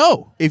you don't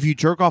know. If you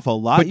jerk off a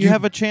lot, But you you-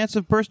 have a chance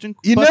of bursting.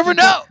 You busting never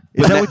know.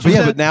 Is that what you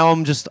said? But now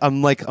I'm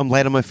landing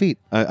on my feet.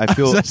 I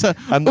feel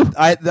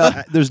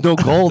there's no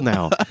goal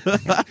now.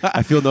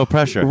 I feel no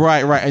pressure.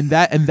 Right, and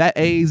that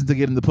aids to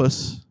getting the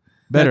puss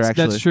better. That's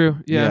actually, true.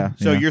 Yeah.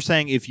 So yeah. you're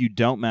saying if you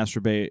don't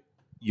masturbate,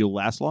 you'll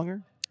last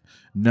longer?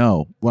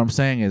 No, what I'm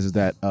saying is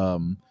that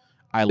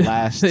I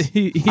last.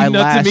 he I nuts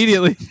last-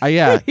 immediately.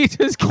 Yeah, he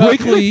just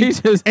quickly He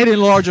just, and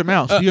in large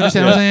amounts. Do you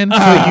understand what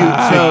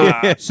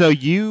I'm saying? So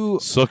you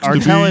Sucks are to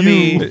be telling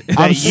me you. that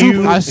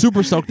I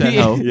super soaked that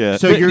hoe. Yeah.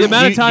 So the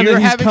amount of time you're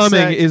that he's having coming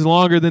sex- is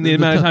longer than the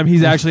amount of time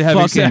he's actually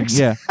having Fucking, sex.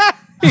 Yeah.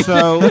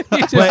 So,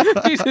 He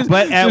just,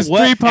 but at just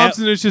what 3 pumps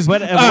at- and it's just. but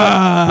you're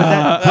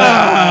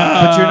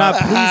not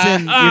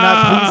pleasing.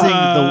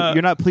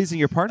 You're not pleasing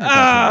your partner.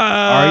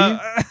 Are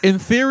you? In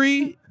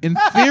theory,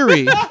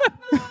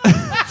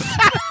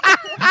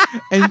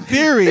 in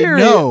theory,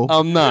 no.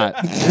 I'm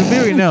not. In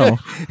theory, no.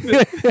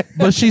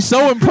 But she's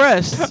so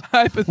impressed with the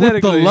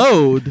Hypothetically,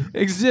 load.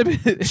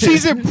 exhibit.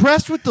 She's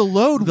impressed with the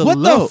load. The What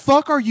load. the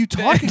fuck are you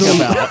talking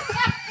about?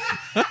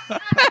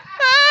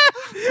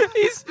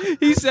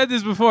 He said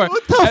this before.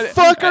 What the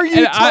fuck are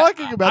you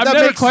talking about? I've That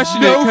never makes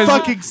questioned no it 'cause-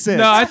 fucking sense.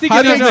 No, I think How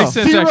it do does you make know?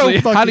 sense Zero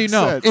actually. fucking How do you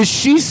know? sense. Is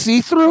she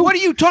see-through? What are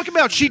you talking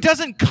about? She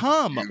doesn't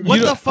come. What You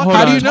the don't- fuck? hold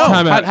How are do you you know?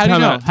 Time out, How do you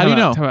time know? out, How do you time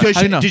know? out, time out. Does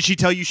How do you know? Did she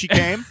tell you she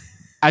came?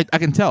 I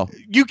can tell.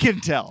 You can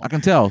tell. I can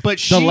tell. But the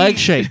she- leg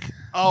shake.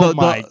 Oh the,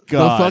 my the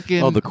God.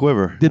 fucking. Oh, the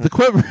quiver. Did the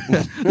quiver?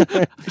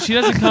 She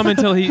doesn't come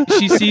until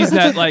she sees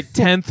that like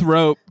 10th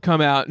rope come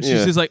out, and she's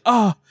Yeah. just like,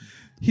 oh,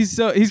 he's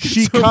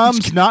She so comes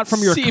much not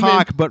from your semen.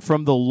 cock, but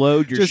from the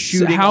load you're Just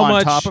shooting how on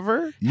much- top of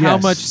her. How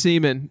Yes. much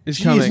semen is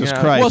Jesus coming? out.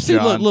 Christ. Well, see,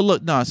 John.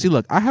 look. No, see,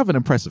 look. I have an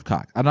impressive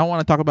cock. I don't want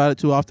to talk about it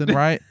too often,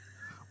 right?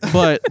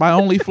 But my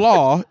only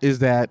flaw is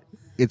that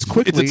it's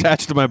quickly. It's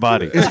attached to my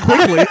body. It's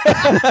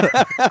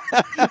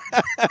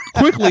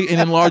quickly and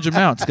in large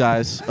amounts,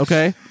 guys.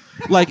 Okay,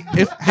 like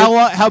if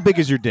How big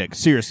is your dick?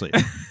 Seriously.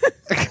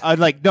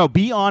 No,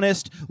 be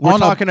honest. We're On a-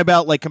 talking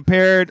about like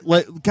compared.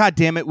 God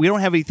damn it, we don't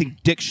have anything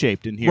dick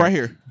shaped in here. Right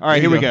here. All right,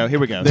 There here you we go. go. Here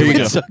we go. There Here you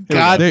we go. go.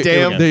 God There-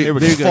 damn. there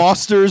you go.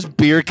 Foster's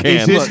beer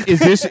can.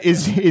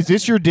 Is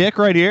this your dick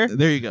right here?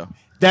 there you go.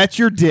 That's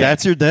your dick.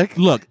 That's your dick?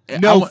 Look,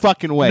 no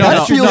fucking way. No, That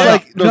no, feels no,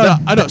 like- no, no, no,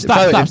 that- I know.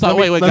 Stop.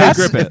 Wait. let me Guys,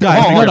 grip it.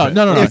 guys, Hold on.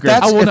 no. If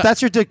I wanna-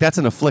 that's your dick, that's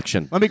an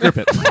affliction. Let me grip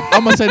it.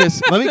 I'm gonna say this.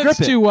 Let me grip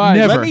That's it. too wide.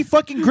 Never. Let me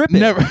fucking grip it.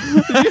 Never.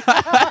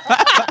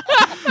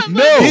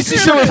 No. This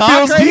is your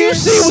cock right Do you here?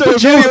 see what So the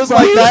Jews do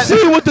like you that?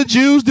 see what the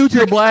Jews do to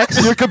the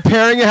blacks? You're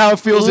comparing how it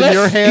feels in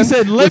your hand He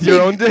said, with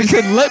your own He dick?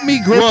 said, "Let me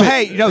grip Well, it."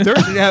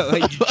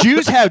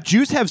 hey,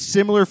 Jews have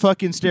similar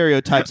fucking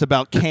stereotypes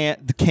about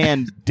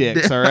canned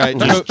dicks. All right,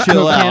 just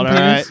chill out. All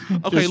right,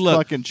 Okay, just look.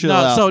 fucking chill no,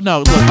 out. So no,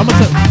 look. I'm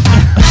gonna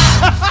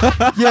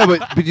say. Yeah,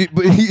 but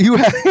you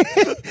have,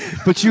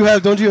 but you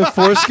have, don't you have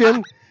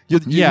foreskin?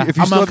 Yeah, if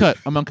you I'm still uncut.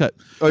 I'm uncut.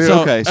 Oh, you're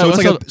So, okay. So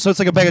it's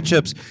like a bag of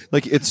chips.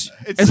 Like it's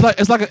It's like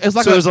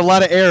so there's a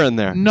lot of air in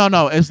there.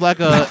 no. It's like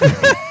a.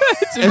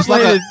 it's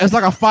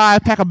like a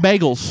 5-pack of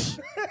bagels.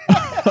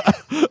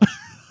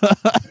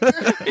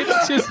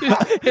 It's just,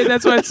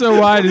 that's why it's so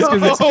wide. Is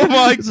because oh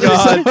my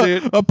god,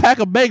 dude! A pack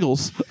of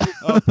bagels.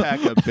 A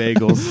pack of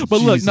bagels.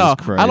 But look, Jesus no,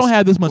 Christ. I don't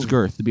have this much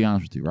girth to be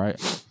honest with you,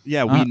 right?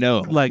 Yeah, we know.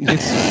 Like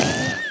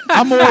it's.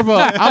 I'm more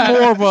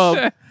of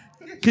a.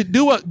 Could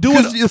do what?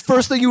 Because the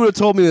first thing you would have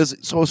told me is,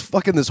 so I was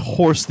fucking this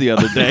horse the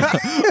other day.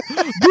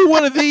 Do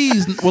one of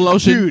these,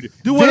 Woloshin. Dude,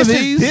 do one of this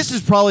these. This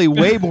is probably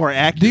way more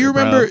accurate. do you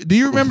remember? bro. Do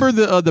you remember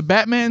the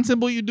Batman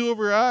symbol you do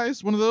over your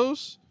eyes? One of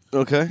those.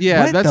 Okay.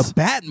 Yeah, What? that's the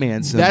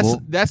Batman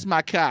symbol? that's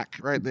my cock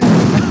right there.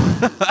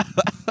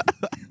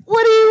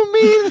 What do you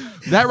mean?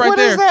 That right What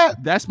there. is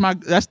that? That's my.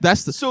 That's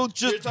the. So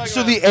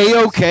the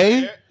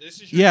A-OK?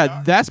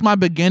 Yeah, that's my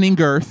beginning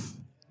girth.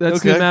 that's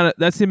Okay.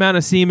 the amount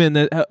of semen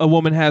that a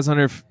woman has on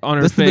her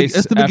That's the, face.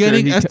 that's the after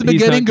beginning. That's the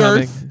he's beginning done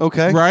girth.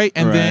 Okay. Right,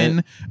 and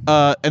Right.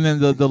 then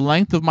the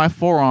length of my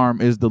forearm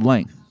is the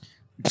length.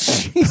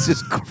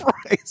 Jesus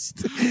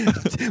Christ!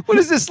 What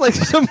is this like?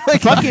 Some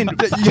like Fucking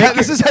yeah,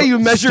 this is how you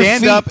measure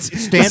stand feet. up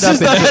This and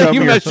is not how show you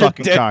me your measure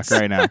fucking dicks. cock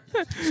right now.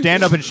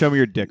 Stand up and show me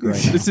your dick right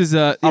now. This is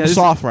I'm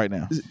soft right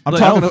now. I'm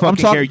like, talking. I don't I'm fucking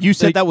care. talking. You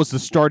said like, that was the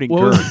starting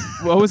What girth.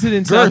 was, what was it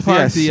in Girth, South Park?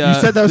 yes. The, You You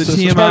said that was the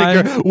the TMI.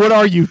 starting girth. What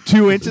are you,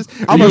 2 inches?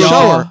 I'm a Y'all-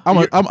 shower.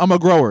 I'm a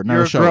grower, not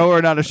You're a a shower.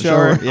 grower, not a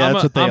shower. shower. Yeah, I'm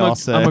that's a- what they I'm all a,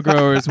 say. I'm a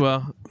grower as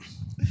well.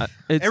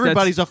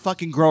 Everybody's a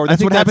fucking grower. I That's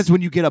think what that's- happens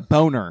when you get a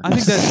boner. I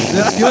think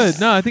that's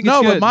good. No, I think No,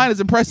 it's good. but mine is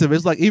impressive.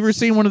 It's like, you ever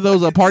seen one of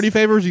those party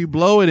favors? You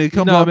blow it, it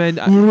comes No, up. man.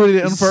 It Some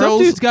unfurls.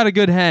 dude's got a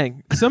good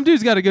hang. Some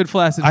dude's got a good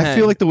flaccid hang. I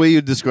feel like the way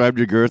you described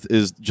your girth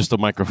is just a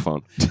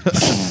microphone.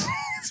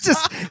 It's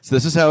just so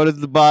this is how it is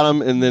at the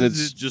bottom, and then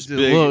it's just a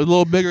big.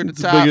 little bigger at the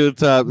It's top. bigger at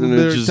the top, and Bigger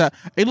then at just the top.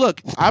 Hey, look,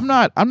 I'm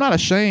not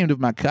ashamed of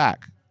my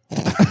cock.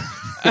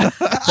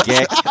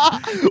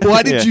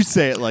 Why did you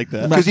say it like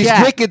that? because he's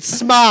Yeah. wicked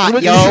smart,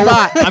 Wicked yo.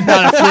 smart. I'm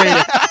not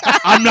afraid.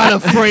 I'm not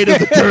afraid of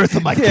the girth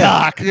of my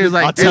cock. He was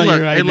like, I'll tell hey, you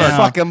look, right hey, look, now.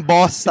 Fucking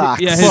boss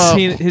socks. yeah, Well,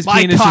 his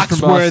my penis is cock's from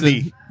Boston.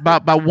 worthy.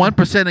 About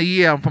 1% a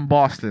year, I'm from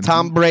Boston.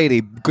 Tom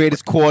Brady,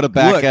 greatest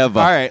quarterback Look, ever.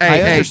 all right, Hey, I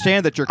hey,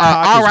 understand that your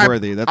cock is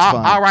worthy. That's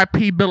fine.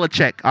 R.I.P.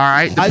 Belichick. All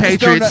right, the I just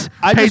don't Patriots. know-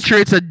 I just-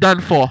 Patriots are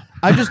done for.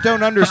 I just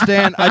don't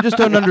understand. I just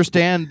don't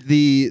understand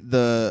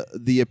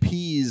the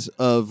appease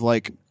of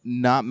like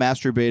not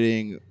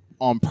masturbating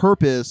on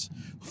purpose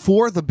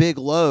for the big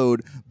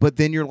load, but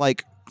then you're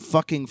like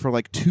fucking for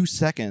like 2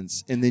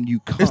 seconds and then you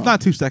come. It's not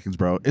 2 seconds,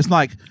 bro. It's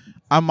like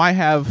I might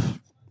have.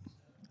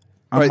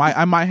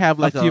 I might have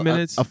like few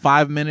minutes? a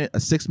 5 minute, a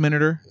 6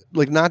 minute.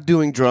 Like not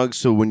doing drugs,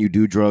 so when you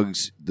do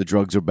drugs, the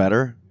drugs are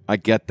better. I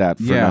get that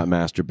for Yeah. not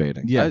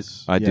masturbating.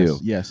 Yes, I yes, do.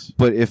 Yes.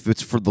 But if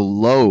it's for the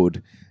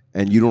load,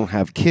 and you don't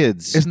have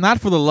kids, It's not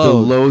for the the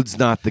load. load's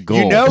not the goal.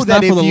 You know It's that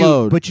not if for the you,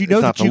 load. but you know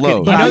It's that not the you load.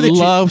 can. But You know I that you,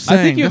 love saying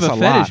I think you have that's a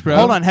lot. fetish, bro.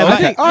 Hold on, have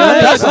Okay. I? All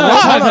right, That's a all lot.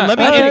 right. Hold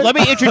on, let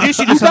me introduce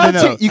you to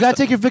something though. You gotta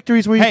take your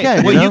victories where you Hey,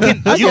 can. well, you you know?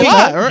 can That's a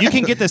lot, right? you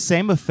can get the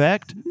same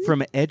effect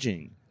from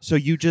edging. So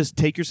you just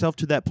take yourself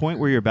to that point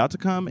where you're about to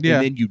come, Yeah.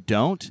 and then you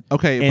don't.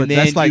 Okay, and but then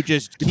that's like you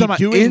just you're keep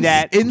talking about doing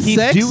that. in keep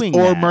sex doing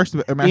or that.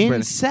 masturbating.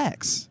 In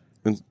sex.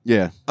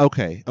 Yeah.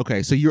 Okay.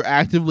 So you're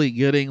actively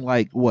getting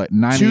like what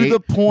 98 To the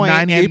point,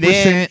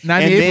 98%,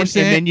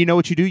 98%. and then you know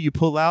what you do? You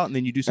pull out, and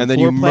then you do some. And then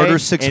you foreplay, murder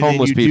 6 and then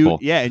homeless you do- people.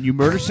 Yeah, and you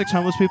murder 6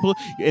 homeless people,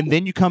 and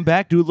then you come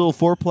back, do a little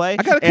foreplay.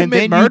 I gotta and commit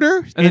then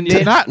murder and to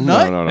then- not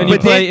nut. No. And you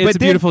But play then- It's a but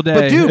then- Beautiful Day.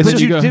 But dude, and then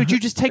you go, you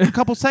just take a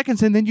couple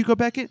seconds and then you go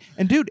back in,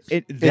 and dude,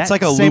 that's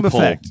like a same loophole.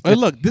 effect. Hey,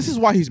 look, this is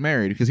why he's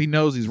married because he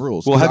knows these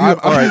rules. Well, have 'Cause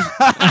you- all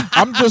right.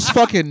 I'm just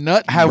fucking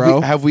nutting, Have bro.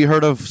 we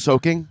heard of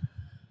soaking?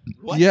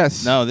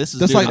 Yes. No, this is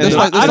that's like different.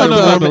 that's like I don't know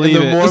if I believe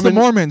it. It's the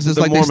Mormons. It's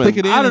the like they Mormon. stick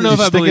it in. I don't and know you if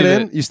I stick believe it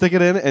it. in. You stick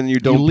it in and you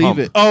don't You leave pump.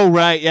 it. Oh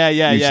right, yeah.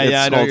 It's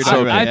I know what you're called talking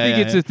soaking. about. I Yeah, think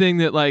yeah, it's yeah. a thing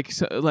that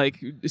like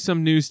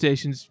some news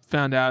stations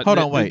found out. Hold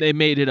that- on, wait. that they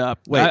made it up.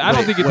 Wait, I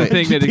don't think it's wait. a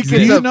thing that Do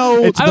exists. you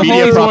know It's I don't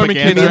media think Mormon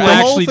propaganda. kids are the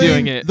whole actually thing,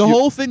 doing it. The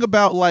whole thing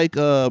about like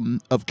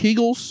of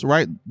Kegels,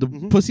 right? The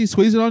pussy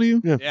squeezing on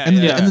you, Yeah. and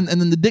then, Yeah. and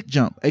then the dick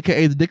jump,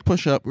 aka the dick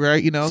push up,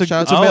 right? You know, So-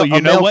 shout so out male- Oh, you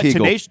a know male what?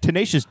 Kegel.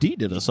 Tenacious D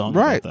did a song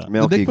right? about that.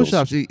 Male The dick Kegels. push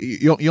ups.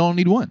 You only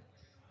need one.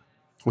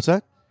 What's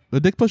that? The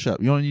dick push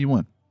up. You only need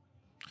one.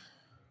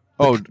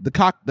 Oh, The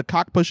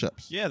cock push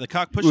ups. Yeah, the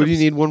cock push-ups. what do you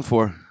need one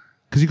for?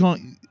 Because you can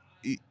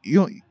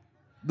only,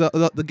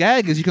 the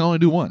gag is you can only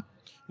do one.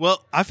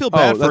 Well, I feel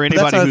bad that- for that's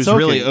anybody not who's soaking.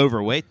 really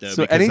overweight though.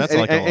 So because that's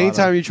like a lot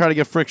anytime of- you try to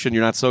get friction,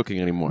 you're not soaking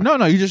anymore. No,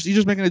 you're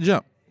just making a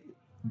jump.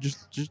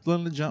 Just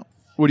letting it jump.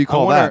 What do you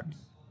call wonder-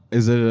 that?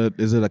 Is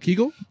it a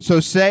Kegel? So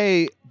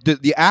say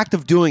the act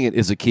of doing it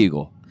is a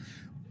Kegel,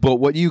 but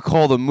what you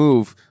call the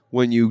move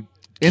when you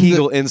In the-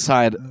 Kegel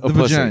inside a The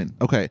pussy. vagina.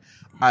 Okay.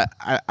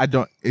 I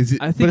don't. Is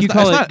it? I but think it's you not-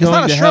 call it's it not- it's going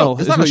not a to stroke. hell.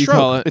 It's is not a what you stroke.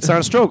 call it. It's not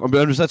a stroke.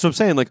 That's what I'm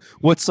saying. Like,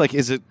 what's like?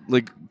 Is it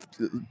like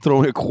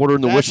throwing a quarter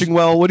in the That's- wishing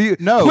well? What do you?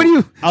 No. What do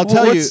you? I'll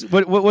tell what's, you.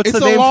 What's It's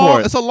the a name long. for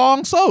it? It's a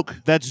long soak.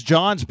 That's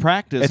John's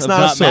practice It's of not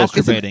a not soak.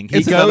 It's masturbating.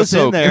 It's he not a goes in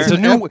soak. there. It's a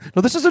new.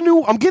 No, this is a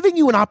new. I'm giving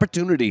you an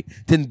opportunity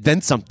to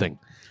invent something.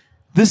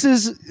 This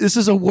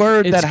is a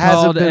word It's that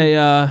hasn't called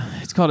been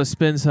it's called a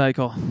spin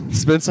cycle.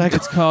 spin cycle.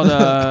 It's called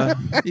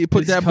You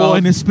put It's that boy called-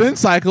 in his spin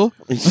cycle.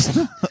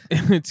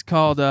 it's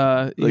called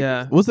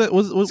yeah. What's that?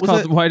 What's It's that?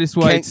 called the whitest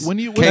whites. When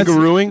you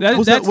Kangarooing?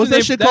 What's That's that the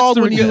name- shit that's called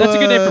the- when you? That's a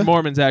good name for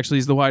Mormons. Actually,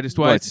 is the whitest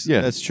whites. Yeah,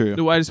 That's true.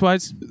 The whitest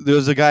whites.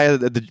 There's a guy at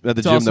the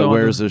gym also that on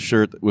wears the- a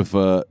shirt with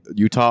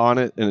Utah on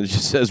it, and it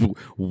just says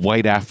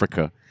 "White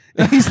Africa."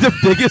 And he's the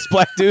biggest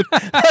black dude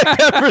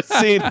I've ever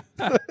seen.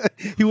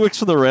 He works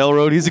for the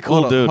railroad. He's a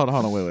cool dude. Hold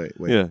on, wait.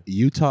 Yeah.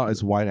 Utah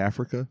is white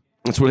Africa.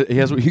 That's what he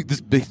has.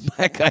 This big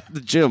black guy at the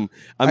gym.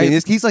 I mean,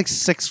 he's like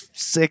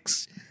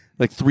 6'6",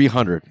 like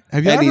 300.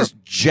 Have you and ever- he's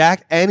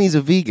jacked, and he's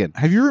a vegan.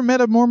 Have you ever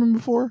met a Mormon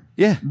before?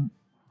 Yeah,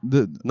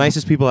 The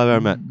nicest people I've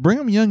ever met.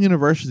 Brigham Young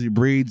University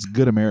breeds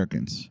good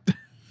Americans.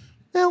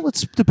 Well,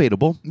 it's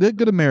debatable. They're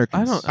good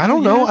Americans. I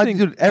don't know. I think,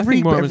 dude, I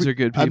think Mormons every- are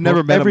good people. I've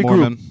never met Every a group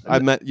Mormon.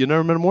 I've met. You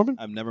never met a Mormon?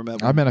 I've never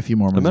met I one. met a few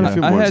Mormons. I met a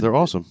few I Mormons. had- They're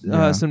awesome.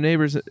 Yeah. some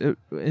neighbors in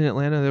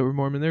Atlanta that were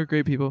Mormon. They were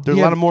great people. There's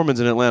a lot of Mormons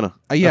in Atlanta.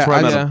 Yeah, That's where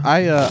I met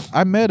them.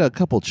 I met a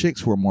couple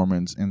chicks who were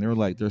Mormons, and they were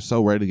like, they're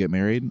so ready to get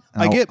married. And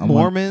I get I'm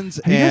Mormons.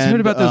 Have you guys heard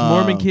and, about those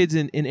Mormon kids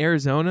in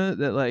Arizona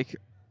that like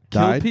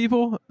Died? killed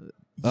people?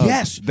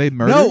 Yes, they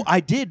murdered. No, I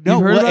did. No,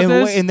 You've heard about and,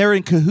 this? and they're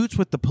in cahoots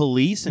with the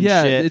police and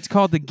Yeah, shit. it's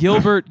called the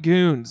Gilbert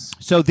Goons.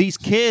 So these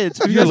kids,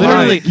 you guys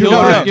literally heard of killed no,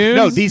 our no, goons?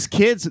 no,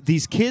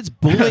 these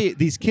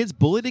kids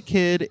bullied a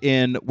kid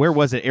in where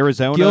was it?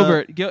 Arizona.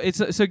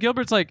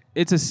 Gilbert's like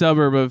it's a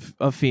suburb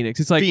of Phoenix.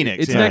 It's like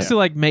Phoenix, it's yeah. next to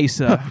like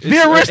Mesa.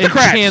 The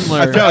aristocrats.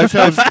 Chandler.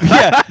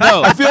 Yeah,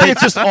 no. I feel like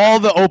it's just all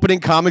the opening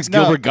comics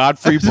Gilbert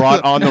Godfrey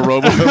brought on the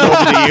road with him over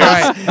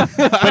the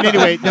years. But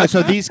anyway, no.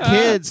 So these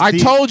kids, I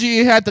told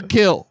you had to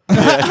kill.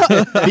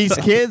 these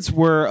kids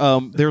were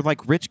they're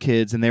like rich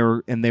kids, and they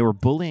were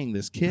bullying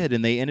this kid,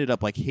 and they ended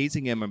up like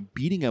hazing him and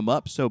beating him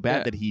up so bad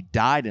Yeah. that he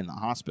died in the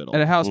hospital.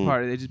 At a house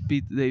party, they just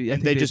beat I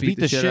think they just beat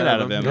the shit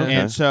out of him, Okay.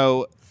 and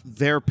so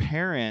their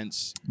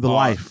parents, The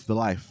are-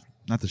 life,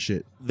 not the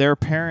shit. their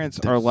parents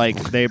are like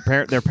their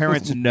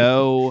parents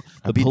know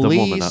the beat the woman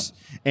police,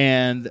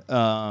 and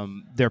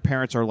their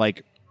parents are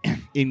like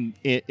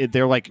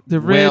they're like They're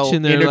well rich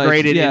and they're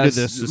integrated like, into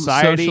the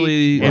society,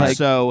 socially, and like,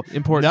 so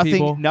important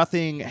people.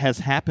 nothing has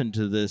happened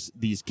to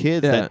these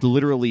kids Yeah. that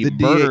literally The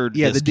murdered.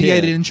 DA, this the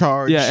DA kid. in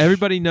charge. Yeah,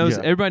 everybody knows.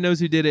 Yeah. Everybody knows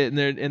who did it,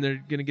 and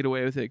they're gonna get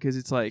away with it because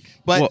it's like,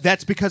 But Well-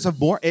 that's because of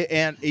more.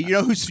 And you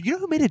know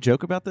who made a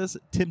joke about this?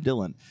 Tim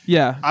Dillon.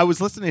 yeah, I was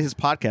listening to his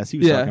podcast. He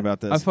was yeah. talking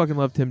about this. I fucking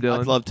love Tim I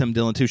Dillon. love Tim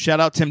Dillon too. Shout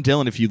out Tim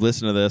Dillon if you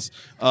listen to this.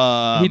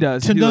 He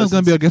does. Tim He Dillon's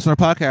going listens. to be a guest on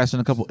our podcast in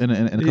a couple in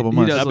a couple He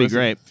months. does. That'd be listen.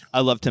 great. I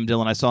love Tim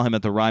Dillon. I saw him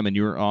at the Ryman.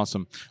 You were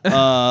awesome.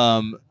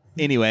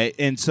 Anyway,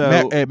 and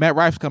so Matt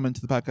Rife's coming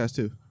to the podcast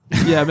too.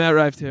 Yeah, Matt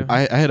Rife too.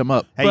 I hit him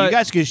up. Hey, But- you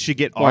guys should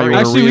get Why, you Ari. wanna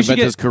Actually, we reinvent should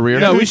get his career?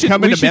 No, we Who's should.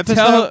 coming We to should Memphis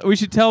tell. now? We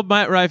should tell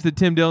Matt Rife that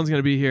Tim Dillon's going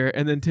to be here,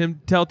 and then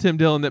tell Tim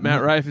Dillon that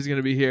Matt Rife is going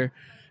to be here,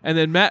 and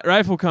then Matt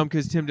Rife will come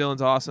because Tim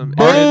Dillon's awesome.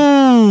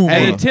 And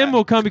then Tim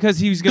will come because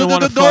he's going to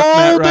want to fuck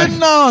Matt Golden Rife.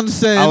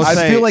 nonsense. I was- I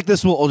say- feel like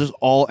this will just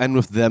all end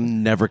with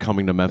them never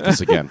coming to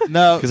Memphis again.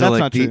 No, 'Cause that's they're like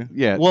not the- true.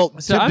 yeah. Well,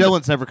 So Tim I'm-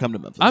 Dillon's never come to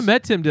Memphis. I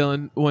met Tim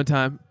Dillon one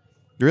time.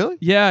 Really?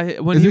 Yeah,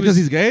 when Is he it because was,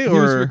 he's gay, he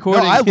was or-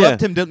 recording. No, I Yeah. love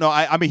Tim Dillon. No,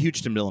 I'm a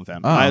huge Tim Dillon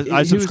fan. Oh.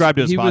 I subscribe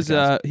to his he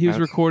podcast. He was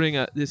recording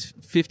this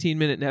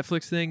 15-minute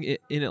Netflix thing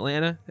in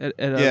Atlanta at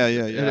a, Yeah,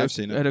 at a- I've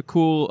seen it. at a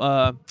cool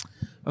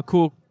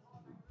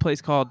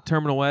place called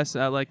Terminal West.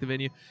 I like the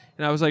venue,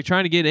 and I was like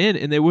trying to get in,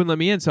 and they wouldn't let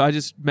me in. So I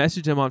just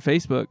messaged him on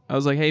Facebook. I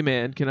was like, "Hey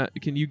man,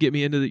 can you get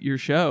me into your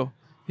show?"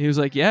 And he was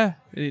like, "Yeah."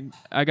 And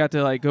I got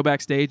to like go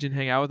backstage and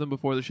hang out with him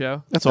before the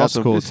show. That's That's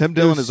awesome. cool. It Tim was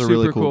Dillon is a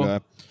really super cool cool. guy.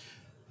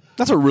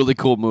 That's a really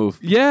cool move.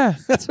 Yeah.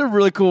 That's a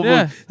really cool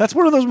Yeah. move. That's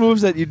one of those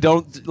moves that you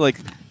don't like.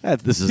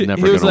 This is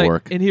never He was gonna like,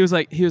 work. And he was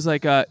like, so you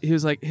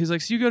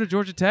go to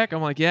Georgia Tech?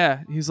 I'm like,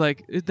 yeah. He's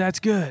like, that's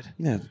good.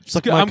 Yeah,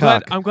 suck Good. my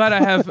cock. I'm glad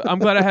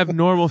I have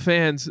normal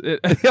fans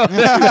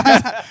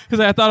because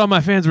I thought all my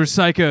fans were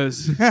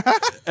psychos.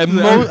 And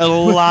a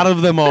lot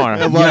of them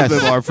are. A lot of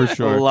them are for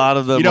sure. A lot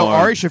of them. You know, are.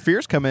 Ari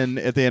Shafir's coming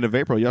at the end of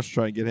April. You should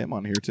try and get him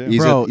on here too.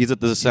 He's, Bro,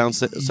 at the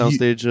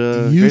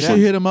soundstage. You should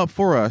hit him up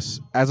for us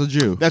as a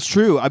Jew. That's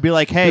true. I'd be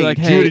like, hey, like,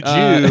 Jew hey,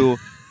 to Jew.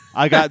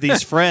 I got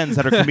these friends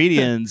that are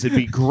comedians. It'd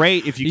be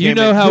great if you You came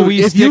know in. how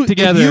we stick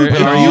together. If and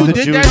you all- did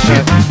Jewish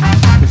that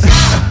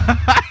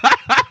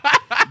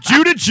shit,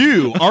 Jew to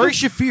Jew. Ari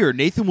Shafir,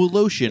 Nathan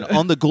Woloshin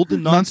on the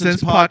Golden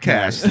Nonsense Nonsense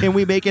Podcast. Can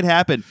we make it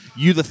happen?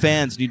 You, the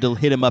fans, need to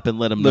hit him up and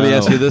let him know. Let me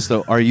ask you this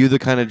though: are you the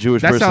kind of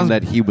Jewish That person sounds-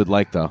 that he would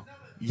like though?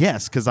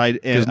 Yes, because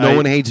Because no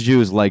one hates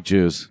Jews like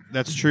Jews.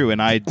 That's true, and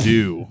I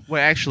do.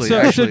 well, actually,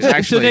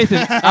 So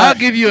Nathan, I'll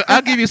give you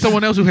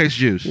someone else who hates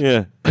Jews.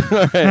 Yeah.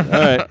 all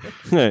right.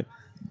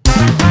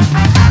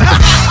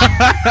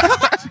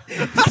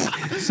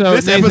 so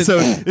This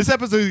Nathan, this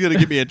episode is going to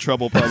get me in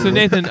trouble. Probably. So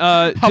Nathan,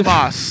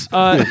 Hamas.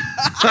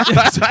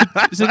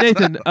 so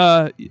Nathan,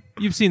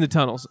 you've seen the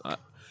tunnels.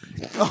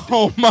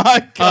 Oh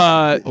my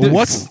god!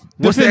 What's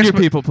defend your expe-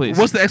 people, please?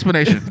 What's the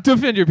explanation?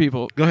 Defend your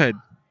people. Go ahead.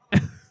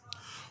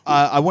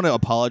 I want to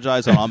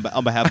apologize on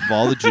behalf of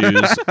all the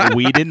Jews.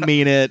 We didn't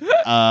mean it.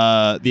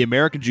 The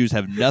American Jews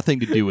have nothing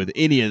to do with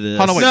any of this.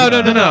 Hold on, wait.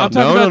 No. I'm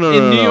talking about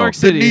in New York The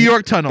City. New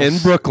York tunnels. In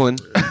Brooklyn.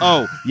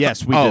 Oh,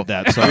 yes, we Oh. did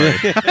that. Sorry.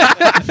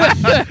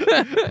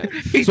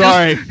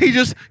 Sorry. He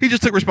just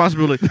took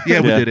responsibility.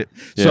 Yeah, we Yeah. did it.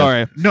 Yeah.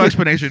 Sorry. No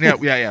explanation. Yeah.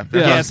 Yeah.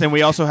 Yes, and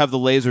we also have the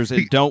lasers.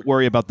 And don't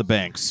worry about the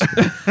banks.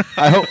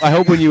 I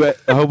hope when you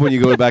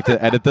go back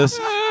to edit this,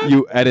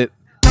 you edit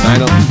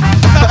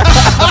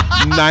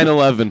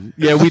 9/11.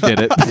 Yeah, we did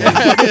it.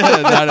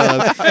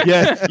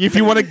 Yeah, if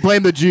you want to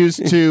blame the Jews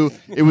too,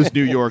 it was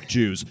New York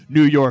Jews.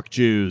 New York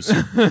Jews. Do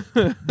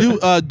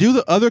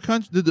the other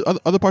parts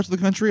of the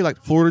country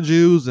like Florida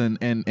Jews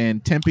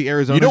and Tempe,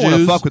 Arizona. You don't want to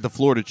Jews? fuck with the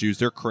Florida Jews.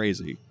 They're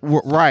crazy.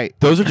 Right.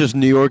 Those are just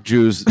New York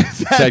Jews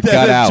that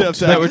got out.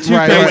 That were too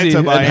Right, crazy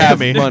right. to And have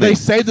Miami. money. They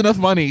saved enough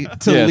money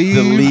to Yeah, leave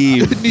to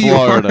leave New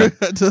Florida.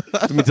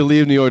 York. To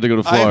leave New York to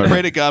go to I Florida.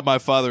 pray to God my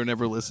father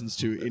never listens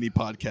to any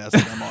podcast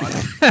that I'm on.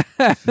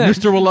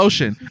 Mr.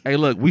 Woloshin. Hey,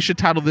 look, we should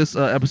title this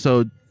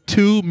episode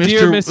to Mr.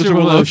 Dear Mr.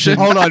 Woloshin.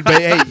 Hold on,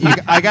 but hey,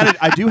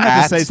 I do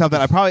have to say At- something.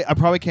 I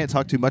probably can't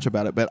talk too much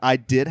about it, but I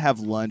did have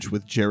lunch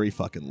with Jerry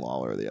fucking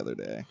Lawler the other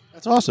day.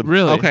 That's awesome.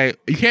 Really? Okay,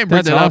 you can't bring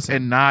That's that awesome. up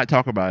and not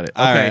talk about it.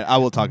 All Okay, right, I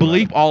will talk about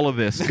Bleep it. all of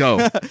this. Go.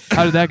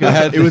 How did that go?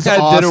 It was Had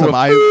dinner awesome. with-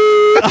 I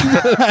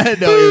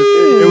no,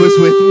 it was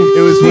with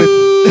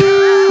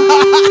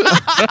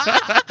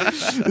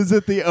is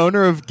it the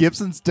owner of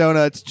Gibson's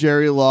Donuts,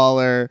 Jerry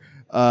Lawler?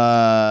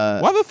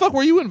 Why the fuck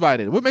were you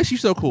invited? What makes you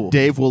so cool?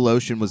 Dave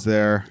Woloshin was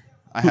there.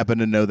 I happen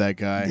to know that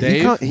guy.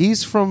 Dave?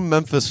 He's from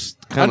Memphis,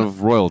 kind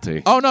of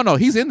royalty. Oh no,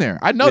 he's in there.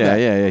 I know that.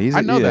 Yeah.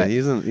 I know that.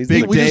 He's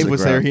Big in Dave the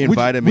was there. crowd. He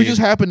invited we me.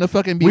 just happened to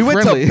fucking be We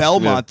went friendly. to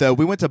Belmont though.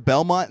 We went to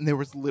Belmont and there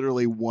was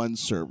literally one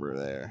server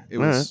there. It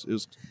was. Right. It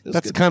was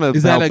That's good. kind of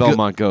Is how that a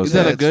Belmont good, goes. Is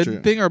that Yeah, a it's good true.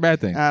 thing or a bad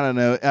thing? I don't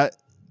know.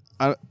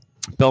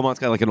 Belmont's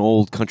got like an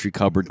old country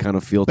cupboard kind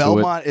of feel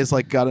Belmont is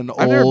like got an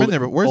I've never old, been there,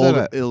 but where's old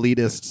that at?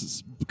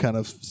 elitist kind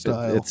of to it.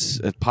 style. It's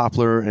at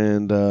Poplar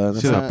and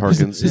that's Yeah. not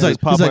Perkins. He's Yeah.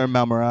 like Poplar and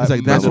Malmarat. It's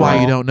like that's why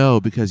you don't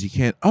know because you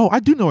can't. Oh, I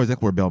do know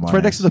exactly where Belmont. It's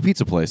right next is. to the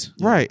pizza place.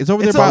 Right, it's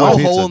over It's there by a little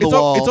pizza. hole in the it's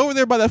wall. It's over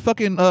there by that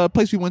fucking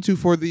place we went to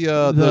for the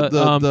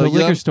the liquor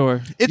young-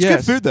 store. It's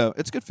Yes. good food though.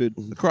 It's good food.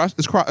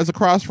 It's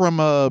across from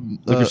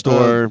Liquor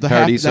store, the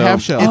Paradiso. half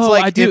shell. It's oh,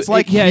 like- I do. it's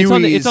like yeah, it's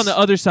on Huey's. the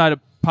other side of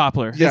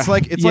Poplar. Yeah. It's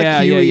like Yeah,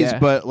 yeah, Huey's, yeah.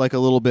 but like a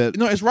little bit.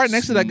 No, it's right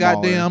next to that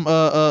smaller.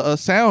 goddamn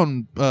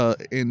sound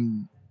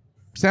in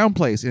sound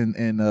place in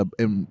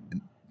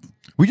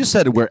We just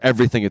said where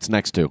everything it's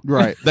next to.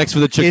 Right. Next to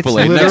the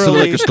Chick-fil-A, It's next to the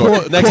literally- liquor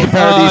store, next to there's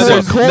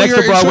Paradiso, Collier next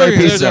to Broadway Insurance.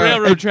 There's Pizza. a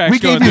railroad tracks We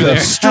going gave you through the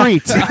there.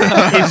 street.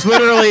 It's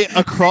literally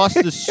across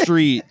the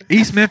street.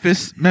 East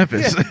Memphis.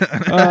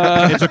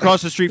 It's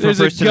across the street from There's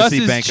a First Tennessee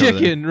Gus's Bank. over there.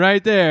 chicken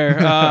right there.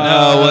 No,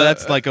 well,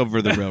 that's like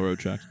over the railroad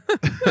tracks.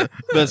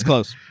 That's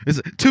close.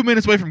 It's 2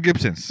 minutes away from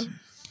Gibson's.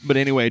 But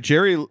anyway,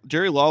 Jerry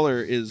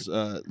Lawler is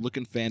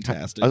looking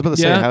fantastic. I was about to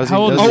say, Yeah, how's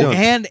how old he is he?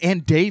 doing?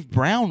 and Dave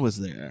Brown was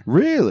there.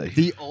 Really?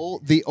 The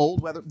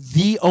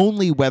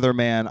only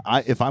weatherman,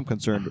 if I'm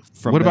concerned,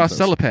 from What about Memphis.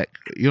 Celepek?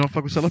 You don't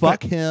fuck with Celepek?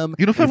 Fuck him.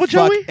 You don't fuck and with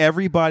fuck Joey?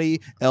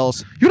 everybody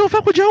else You don't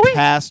fuck with Joey?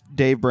 past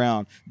Dave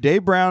Brown.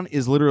 Dave Brown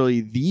is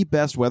literally the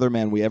best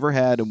weatherman we ever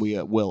had and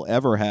we will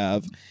ever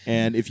have.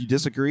 And if you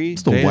disagree,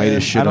 It's the then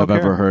whitest shit I don't I've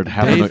ever care. heard.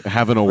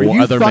 Having a Are you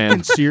weatherman.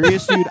 fucking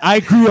serious, dude? I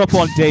grew up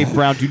on Dave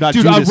Brown. Do not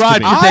Dude, do I this to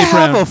ride me. for I Dave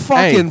have Brown. a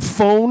fucking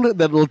phone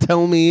that will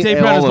tell me Dave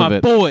all Brown is of my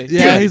it. boy.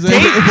 Yeah, Dude, he's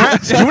Dave Brown.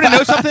 Do you want to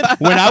know something?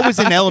 When I was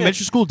in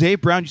elementary school, Dave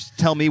Brown used to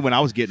tell me when I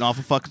was getting off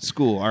of fucking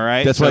school. All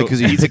right, That's right, because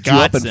he he's a picked you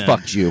up and godsend.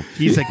 fucked you.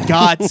 He's a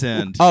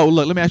godsend. Oh,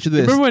 look, let me ask you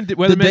this. Remember when The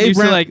weathermen Dave used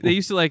to Brown- like? They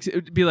used to like it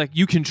would be like,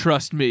 "You can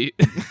trust me."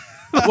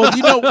 Well, do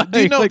you know like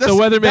the that's-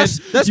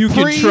 weatherman that's you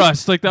pre- can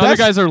trust. Like the other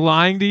that's- guys are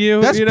lying to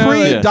you. That's you know?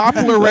 pre Like-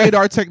 Doppler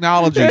radar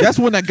technology. That's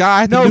when that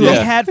guy had to No, do they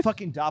that. had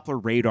fucking Doppler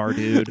radar,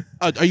 dude.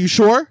 Are you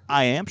sure?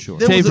 I am sure.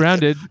 There Dave was a- Brown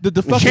did.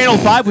 The fucking Channel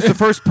 5 was the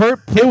first place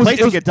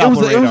to get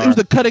Doppler radar. It was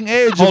the cutting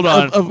edge Hold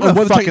on. of I'm gonna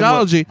weather fucking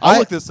technology. look. I'll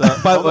look this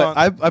up. By the Hold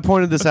way, on. I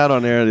pointed this out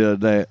on air the other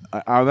day.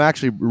 I'm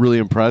actually really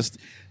impressed.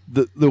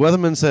 The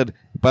weatherman said,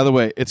 by the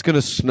way, it's going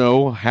to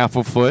snow half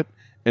a foot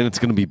and it's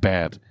going to be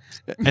bad.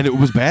 And it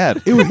was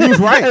bad. He was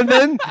right. and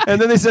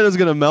then they said it was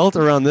going to melt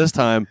around this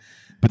time,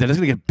 but then it's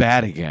going to get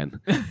bad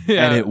again.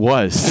 Yeah. And it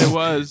was. It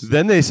was.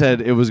 Then they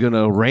said it was going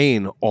to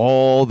rain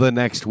all the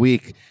next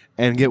week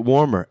and get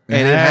warmer.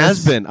 And it Yes.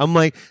 has been. I'm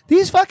like,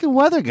 these fucking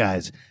weather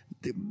guys,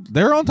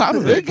 They're on top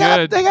of they it. got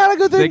a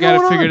good thing They got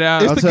going it on. figured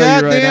out. It's I'll the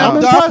tell you right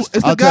goddamn now. Doppler. It's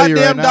the I'll tell you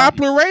right goddamn now.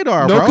 Doppler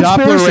radar, No bro.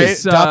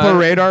 conspiracies. Doppler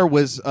radar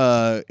was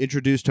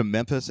introduced to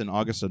Memphis in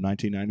August of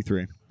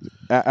 1993.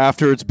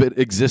 After it's been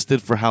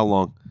existed for how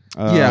long?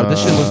 Yeah, that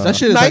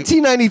shit is like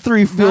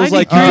 1993 feels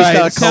like you 93 just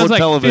got sounds color like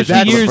television.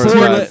 50 for the years first too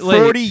time.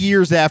 late. 40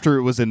 years after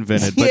it was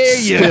invented, but There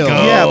you still.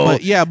 go.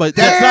 yeah, but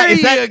There that's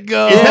you not,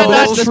 go. Is that Yeah,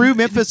 not but true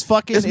Memphis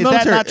fucking? it's Is that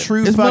military- not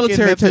true it's fucking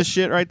military Memphis te-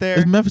 shit right there?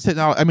 it's Memphis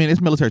technology. I mean, it's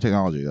military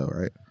technology though,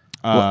 right?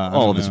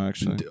 all of this,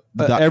 actually.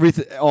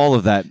 everything, all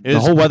of that. It The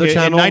was- whole Weather in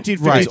Channel,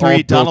 1953, right, all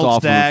built Donald off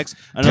of Staggs,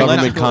 an government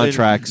electrical-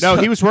 contracts. No,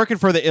 he was working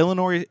for the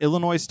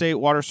Illinois State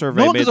Water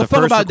Survey. No one made gives a the fuck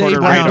first about Dave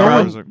recorded Brown. radar. No It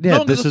one- was a- Yeah, no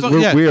one this gives a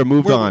is- fuck. we are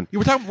moved on.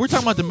 We're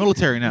talking about the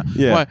military now.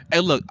 Yeah. But,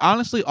 hey, look,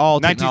 honestly, all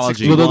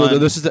technology. 1961. No,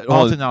 this is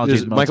all technology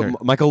is Michael,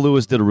 military. Michael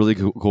Lewis did a really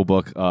cool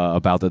book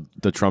about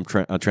the Trump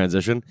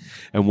transition,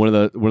 and one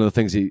of the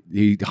things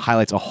he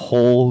highlights a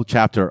whole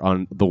chapter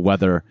on the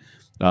weather.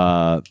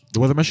 The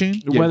weather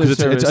machine. The Yeah, Weather 'cause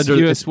it's Service, under-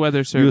 U.S.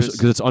 Weather Service.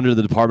 because it's under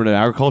the Department of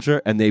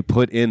Agriculture, and they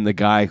put in the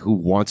guy who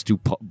wants to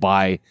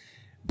buy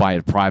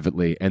it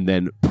privately and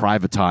then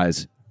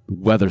privatize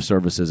weather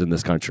services in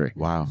this country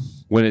Wow.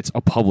 when it's a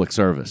public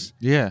service.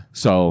 Yeah.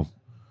 So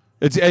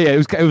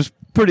it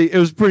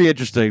was pretty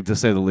interesting to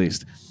say the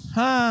least.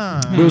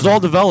 Huh. It was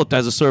all developed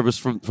as a service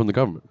from the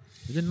government.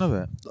 I didn't know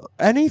that.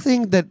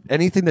 Anything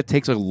that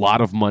takes a lot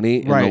of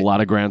money and Right. a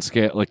lot of grand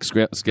scale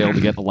scale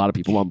to get a lot of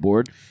people on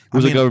board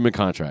was mean- a government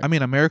contract. I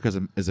mean, America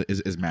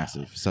is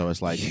massive, so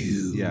it's like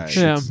yeah.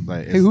 Yeah. It's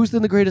like, hey, who's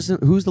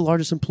the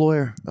largest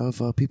employer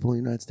of people in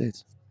the United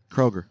States?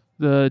 Kroger?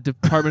 The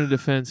Department of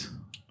Defense.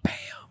 Bam.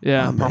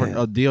 Yeah. Department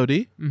of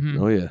DOD. Mhm.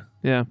 Oh yeah,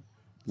 Yeah.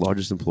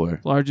 largest employer.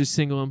 Largest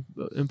single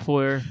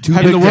employer Too in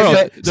big the to world.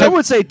 fail. Some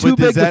would say too But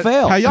does big to that-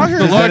 fail. Have y'all heard?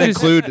 Does that largest-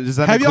 include? Does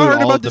that Have y'all include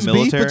heard all about of the this beef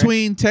military?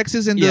 between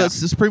Texas and Yeah. the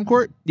Supreme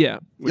Court? Yeah.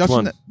 Y'all seen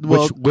one? that?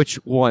 Well, Which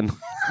one?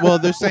 well,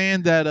 they're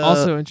saying that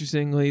Also,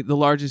 interestingly, the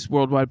largest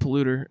worldwide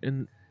polluter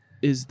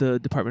is the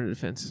Department of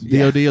Defense.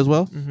 DOD as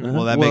well.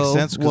 Well, that makes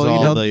sense because well, you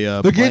all know,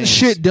 the they're getting planes-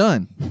 shit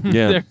done. Yeah,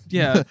 They're-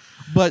 yeah.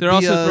 But They're the,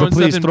 also throwing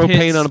please stuff in throw pits.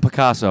 paint on a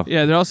Picasso.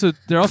 Yeah, they're also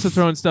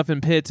throwing stuff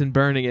in pits and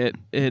burning it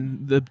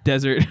in the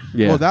desert.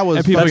 Yeah, Well, that was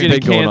And people that's getting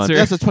big going on. cancer.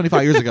 That's just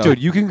 25 years ago. dude.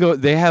 You can go.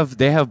 They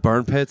have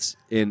burn pits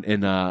in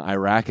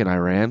Iraq and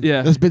Iran.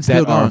 Yeah. There's been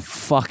still that are going.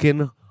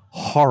 fucking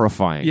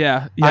horrifying.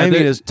 Yeah, I mean,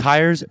 they're- as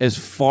tires as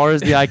far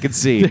as the eye can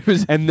see, There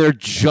was- and they're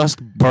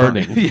just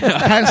burning.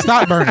 Hadn't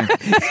stopped burning.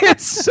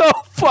 It's so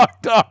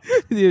fucked up.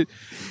 dude.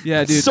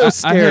 Yeah, dude. So I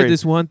scary. heard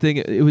this one thing.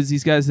 It was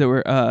these guys that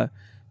were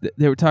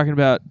they were talking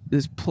about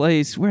this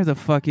place. Where the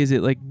fuck is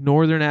it? Like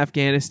northern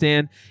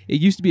Afghanistan.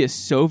 It used to be a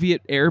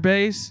Soviet air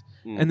base,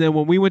 and then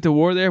when we went to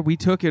war there, we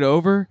took it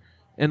over.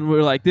 And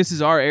we're like, this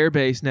is our air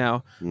base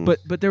now.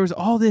 But there was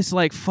all this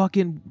like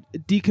fucking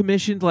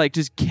decommissioned like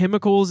just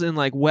chemicals and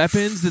like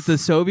weapons that the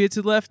Soviets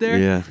had left there.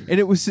 Yeah. And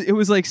it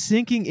was like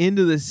sinking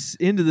into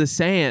the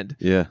sand.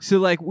 Yeah. So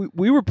like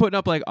we were putting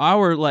up like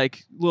our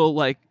like little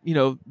like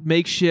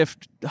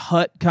makeshift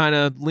hut kind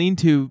of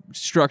lean-to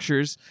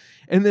structures.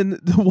 and then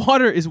the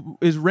water is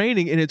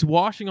raining, and it's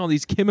washing all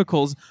these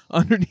chemicals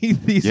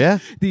underneath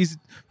these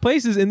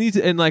places,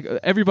 and like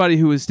everybody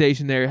who is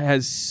stationed there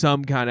has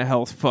some kind of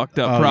health fucked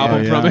up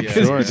problem from it.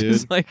 Sure, it's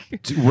just like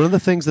One of the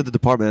things that the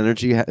Department of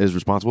Energy is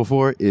responsible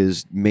for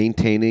is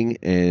maintaining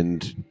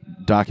and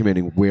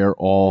documenting where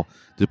all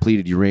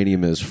depleted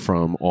uranium is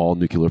from all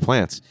nuclear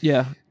plants.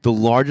 yeah. The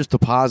largest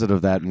deposit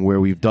of that, and where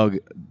we've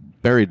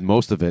buried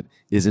most of it,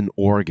 is in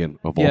Oregon,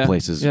 of all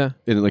places. Yeah.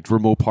 In like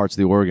remote parts of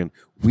the Oregon.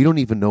 We don't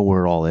even know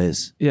where it all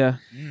is. Yeah.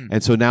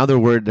 And so now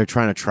they're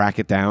trying to track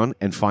it down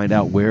and find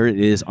out where it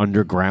is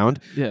underground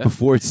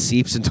before it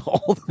seeps into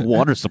all the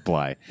water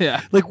supply.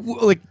 Yeah. Like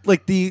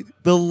the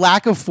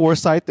lack of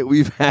foresight that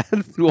we've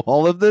had through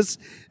all of this,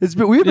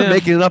 we've been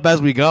making it up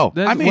as we go.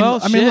 That- I mean, well,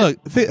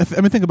 look.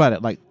 Think about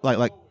it.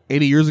 Like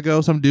 80 years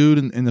ago, some dude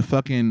in the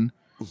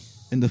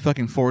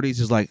fucking 40s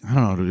is like, I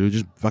don't know, dude,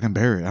 just fucking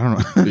bury it. I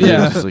don't know.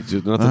 Yeah. It's just like,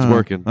 dude, nothing's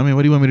working. I mean,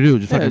 what do you want me to do?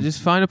 Just Yeah, fucking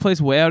just find a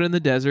place way out in the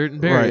desert and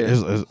bury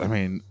it. I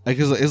mean,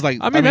 it's like.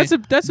 I mean, that's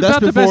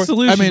about the best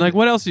solution. I mean, like,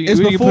 what else? You it's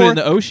can put before- it in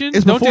the ocean?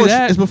 It's Don't before, do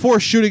that. It's before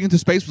shooting into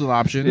space was an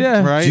option.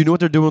 Yeah. Right. Do you know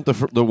what they're doing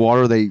with the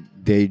water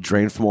they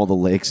drain from all the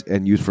lakes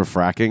and use for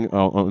fracking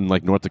in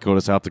like North Dakota,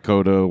 South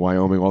Dakota,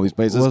 Wyoming, all these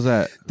places? What was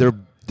that?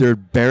 They're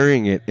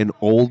burying it in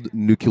old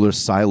nuclear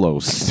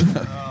silos,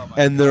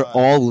 and they're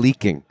all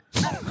leaking.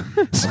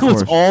 So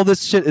it's all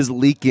this shit is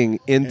leaking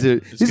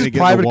into these gonna are get in the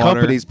private water.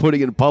 companies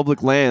putting in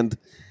public land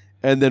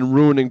and then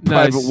ruining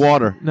private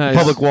water, Nice.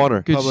 public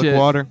water. Good Public shit.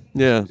 water.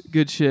 Yeah,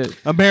 Good shit.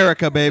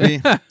 America,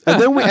 baby.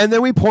 and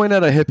then we point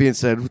at a hippie and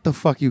said, "What the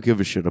fuck you give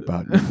a shit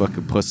about, you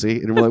fucking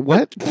pussy?" And we're like,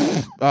 "What?"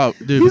 Oh,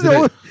 dude, He's the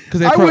one-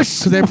 I wish-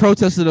 because they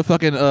protested a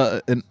fucking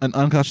an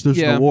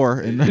unconstitutional Yeah. war.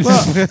 And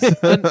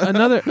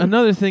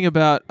Another thing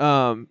about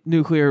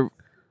nuclear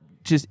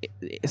just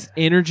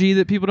energy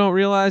that people don't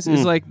realize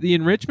is like the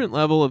enrichment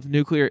level of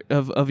nuclear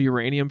of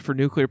uranium for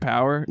nuclear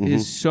power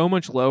is so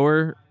much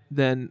lower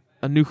than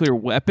a nuclear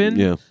weapon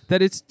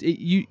that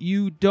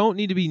you don't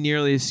need to be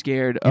nearly as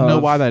scared you of know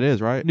why that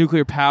is, right?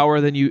 nuclear power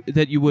than you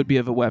would be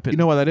of a weapon. You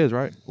know why that is,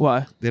 right?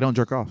 why? They don't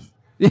jerk off.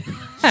 They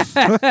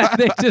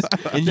just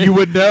And you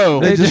would know.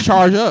 They just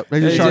charge up. They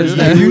just charge just-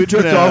 up. If you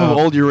jerked off of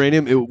old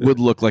uranium, it would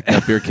look like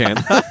that beer can.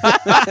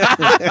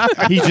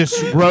 He's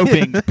just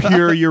roping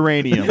pure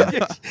uranium.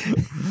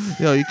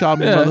 Yo, you called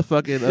me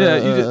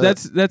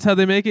motherfucking. that's how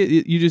they make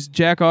it. You just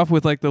jack off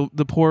with like the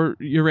poor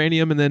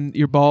uranium, and then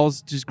your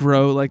balls just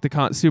grow like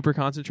the super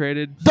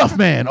concentrated. Duff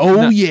Man.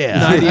 Oh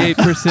yeah.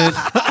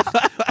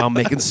 98%, I'm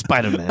making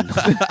Spider-Man.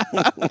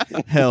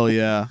 Hell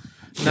yeah.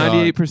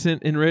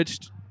 98%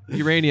 enriched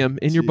uranium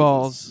in your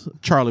balls.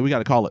 Charlie, we got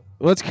to call it.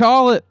 Let's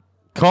call it,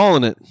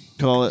 Calling it.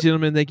 Call it.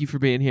 gentlemen. Thank you for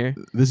being here.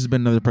 This has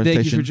been another Thank you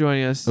presentation for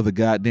joining us. of the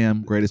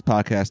goddamn greatest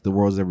podcast the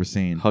world's ever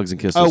seen. Hugs and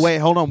kisses. Oh, wait,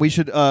 hold on. We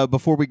should,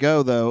 before we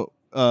go, though,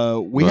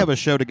 we What? have a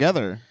show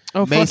together.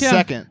 Oh, May fuck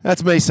yeah. 2nd.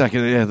 That's May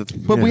 2nd. Yeah,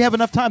 But we have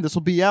enough time. This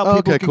will be out. Oh,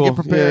 People okay, can cool. get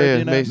prepared. Yeah,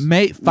 You know?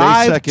 May- May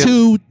 5 2nd.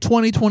 to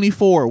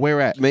 2024.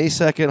 Where at? May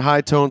 2nd,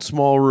 High Tone,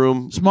 Small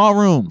Room, Small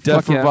room.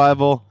 Death Fuck yeah.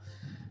 Revival,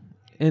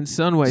 And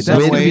Sunway. Sunway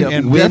That's gonna be a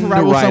and Death Wind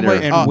Revival, Rider,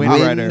 Sunway, and Wind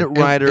Rider. Wind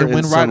Rider, and and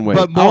Wind Rider. Sunway.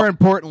 But more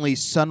importantly,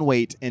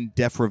 Sunweight and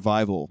Death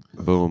Revival.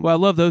 Boom. Well, I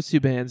love those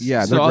two bands.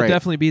 Yeah, so they're I'll great.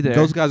 definitely be there.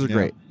 Those guys are Yeah.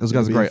 great. Those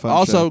guys are It'll be a great. fun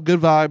Also, show. Good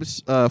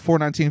Vibes,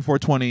 419,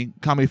 420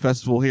 Comedy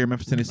Festival here in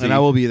Memphis, Tennessee. And I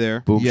will be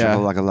there. Boom. Yeah.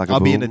 Shakalaka, I'll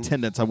be in boom.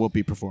 attendance. I will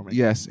be performing.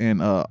 Yes,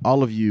 and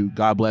all of you,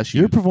 God bless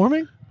you. You're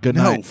performing? Good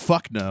No, night.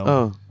 fuck no.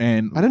 Oh,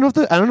 And I don't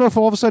know if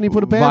all of a sudden you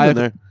put a band in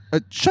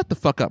there. Shut the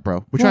fuck up,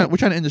 bro. We're What?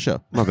 trying to end the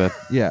show. My bad.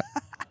 Yeah.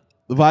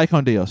 Vaya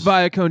con Dios.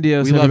 Via con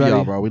Dios, We love everybody.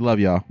 y'all, bro. We love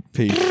y'all.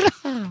 Peace.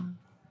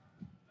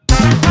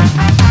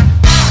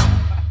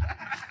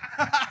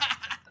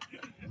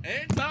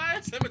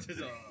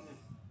 Anti-Semitism.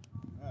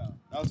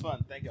 That was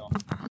fun. Thank y'all.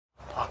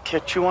 I'll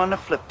catch you on the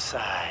flip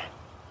side.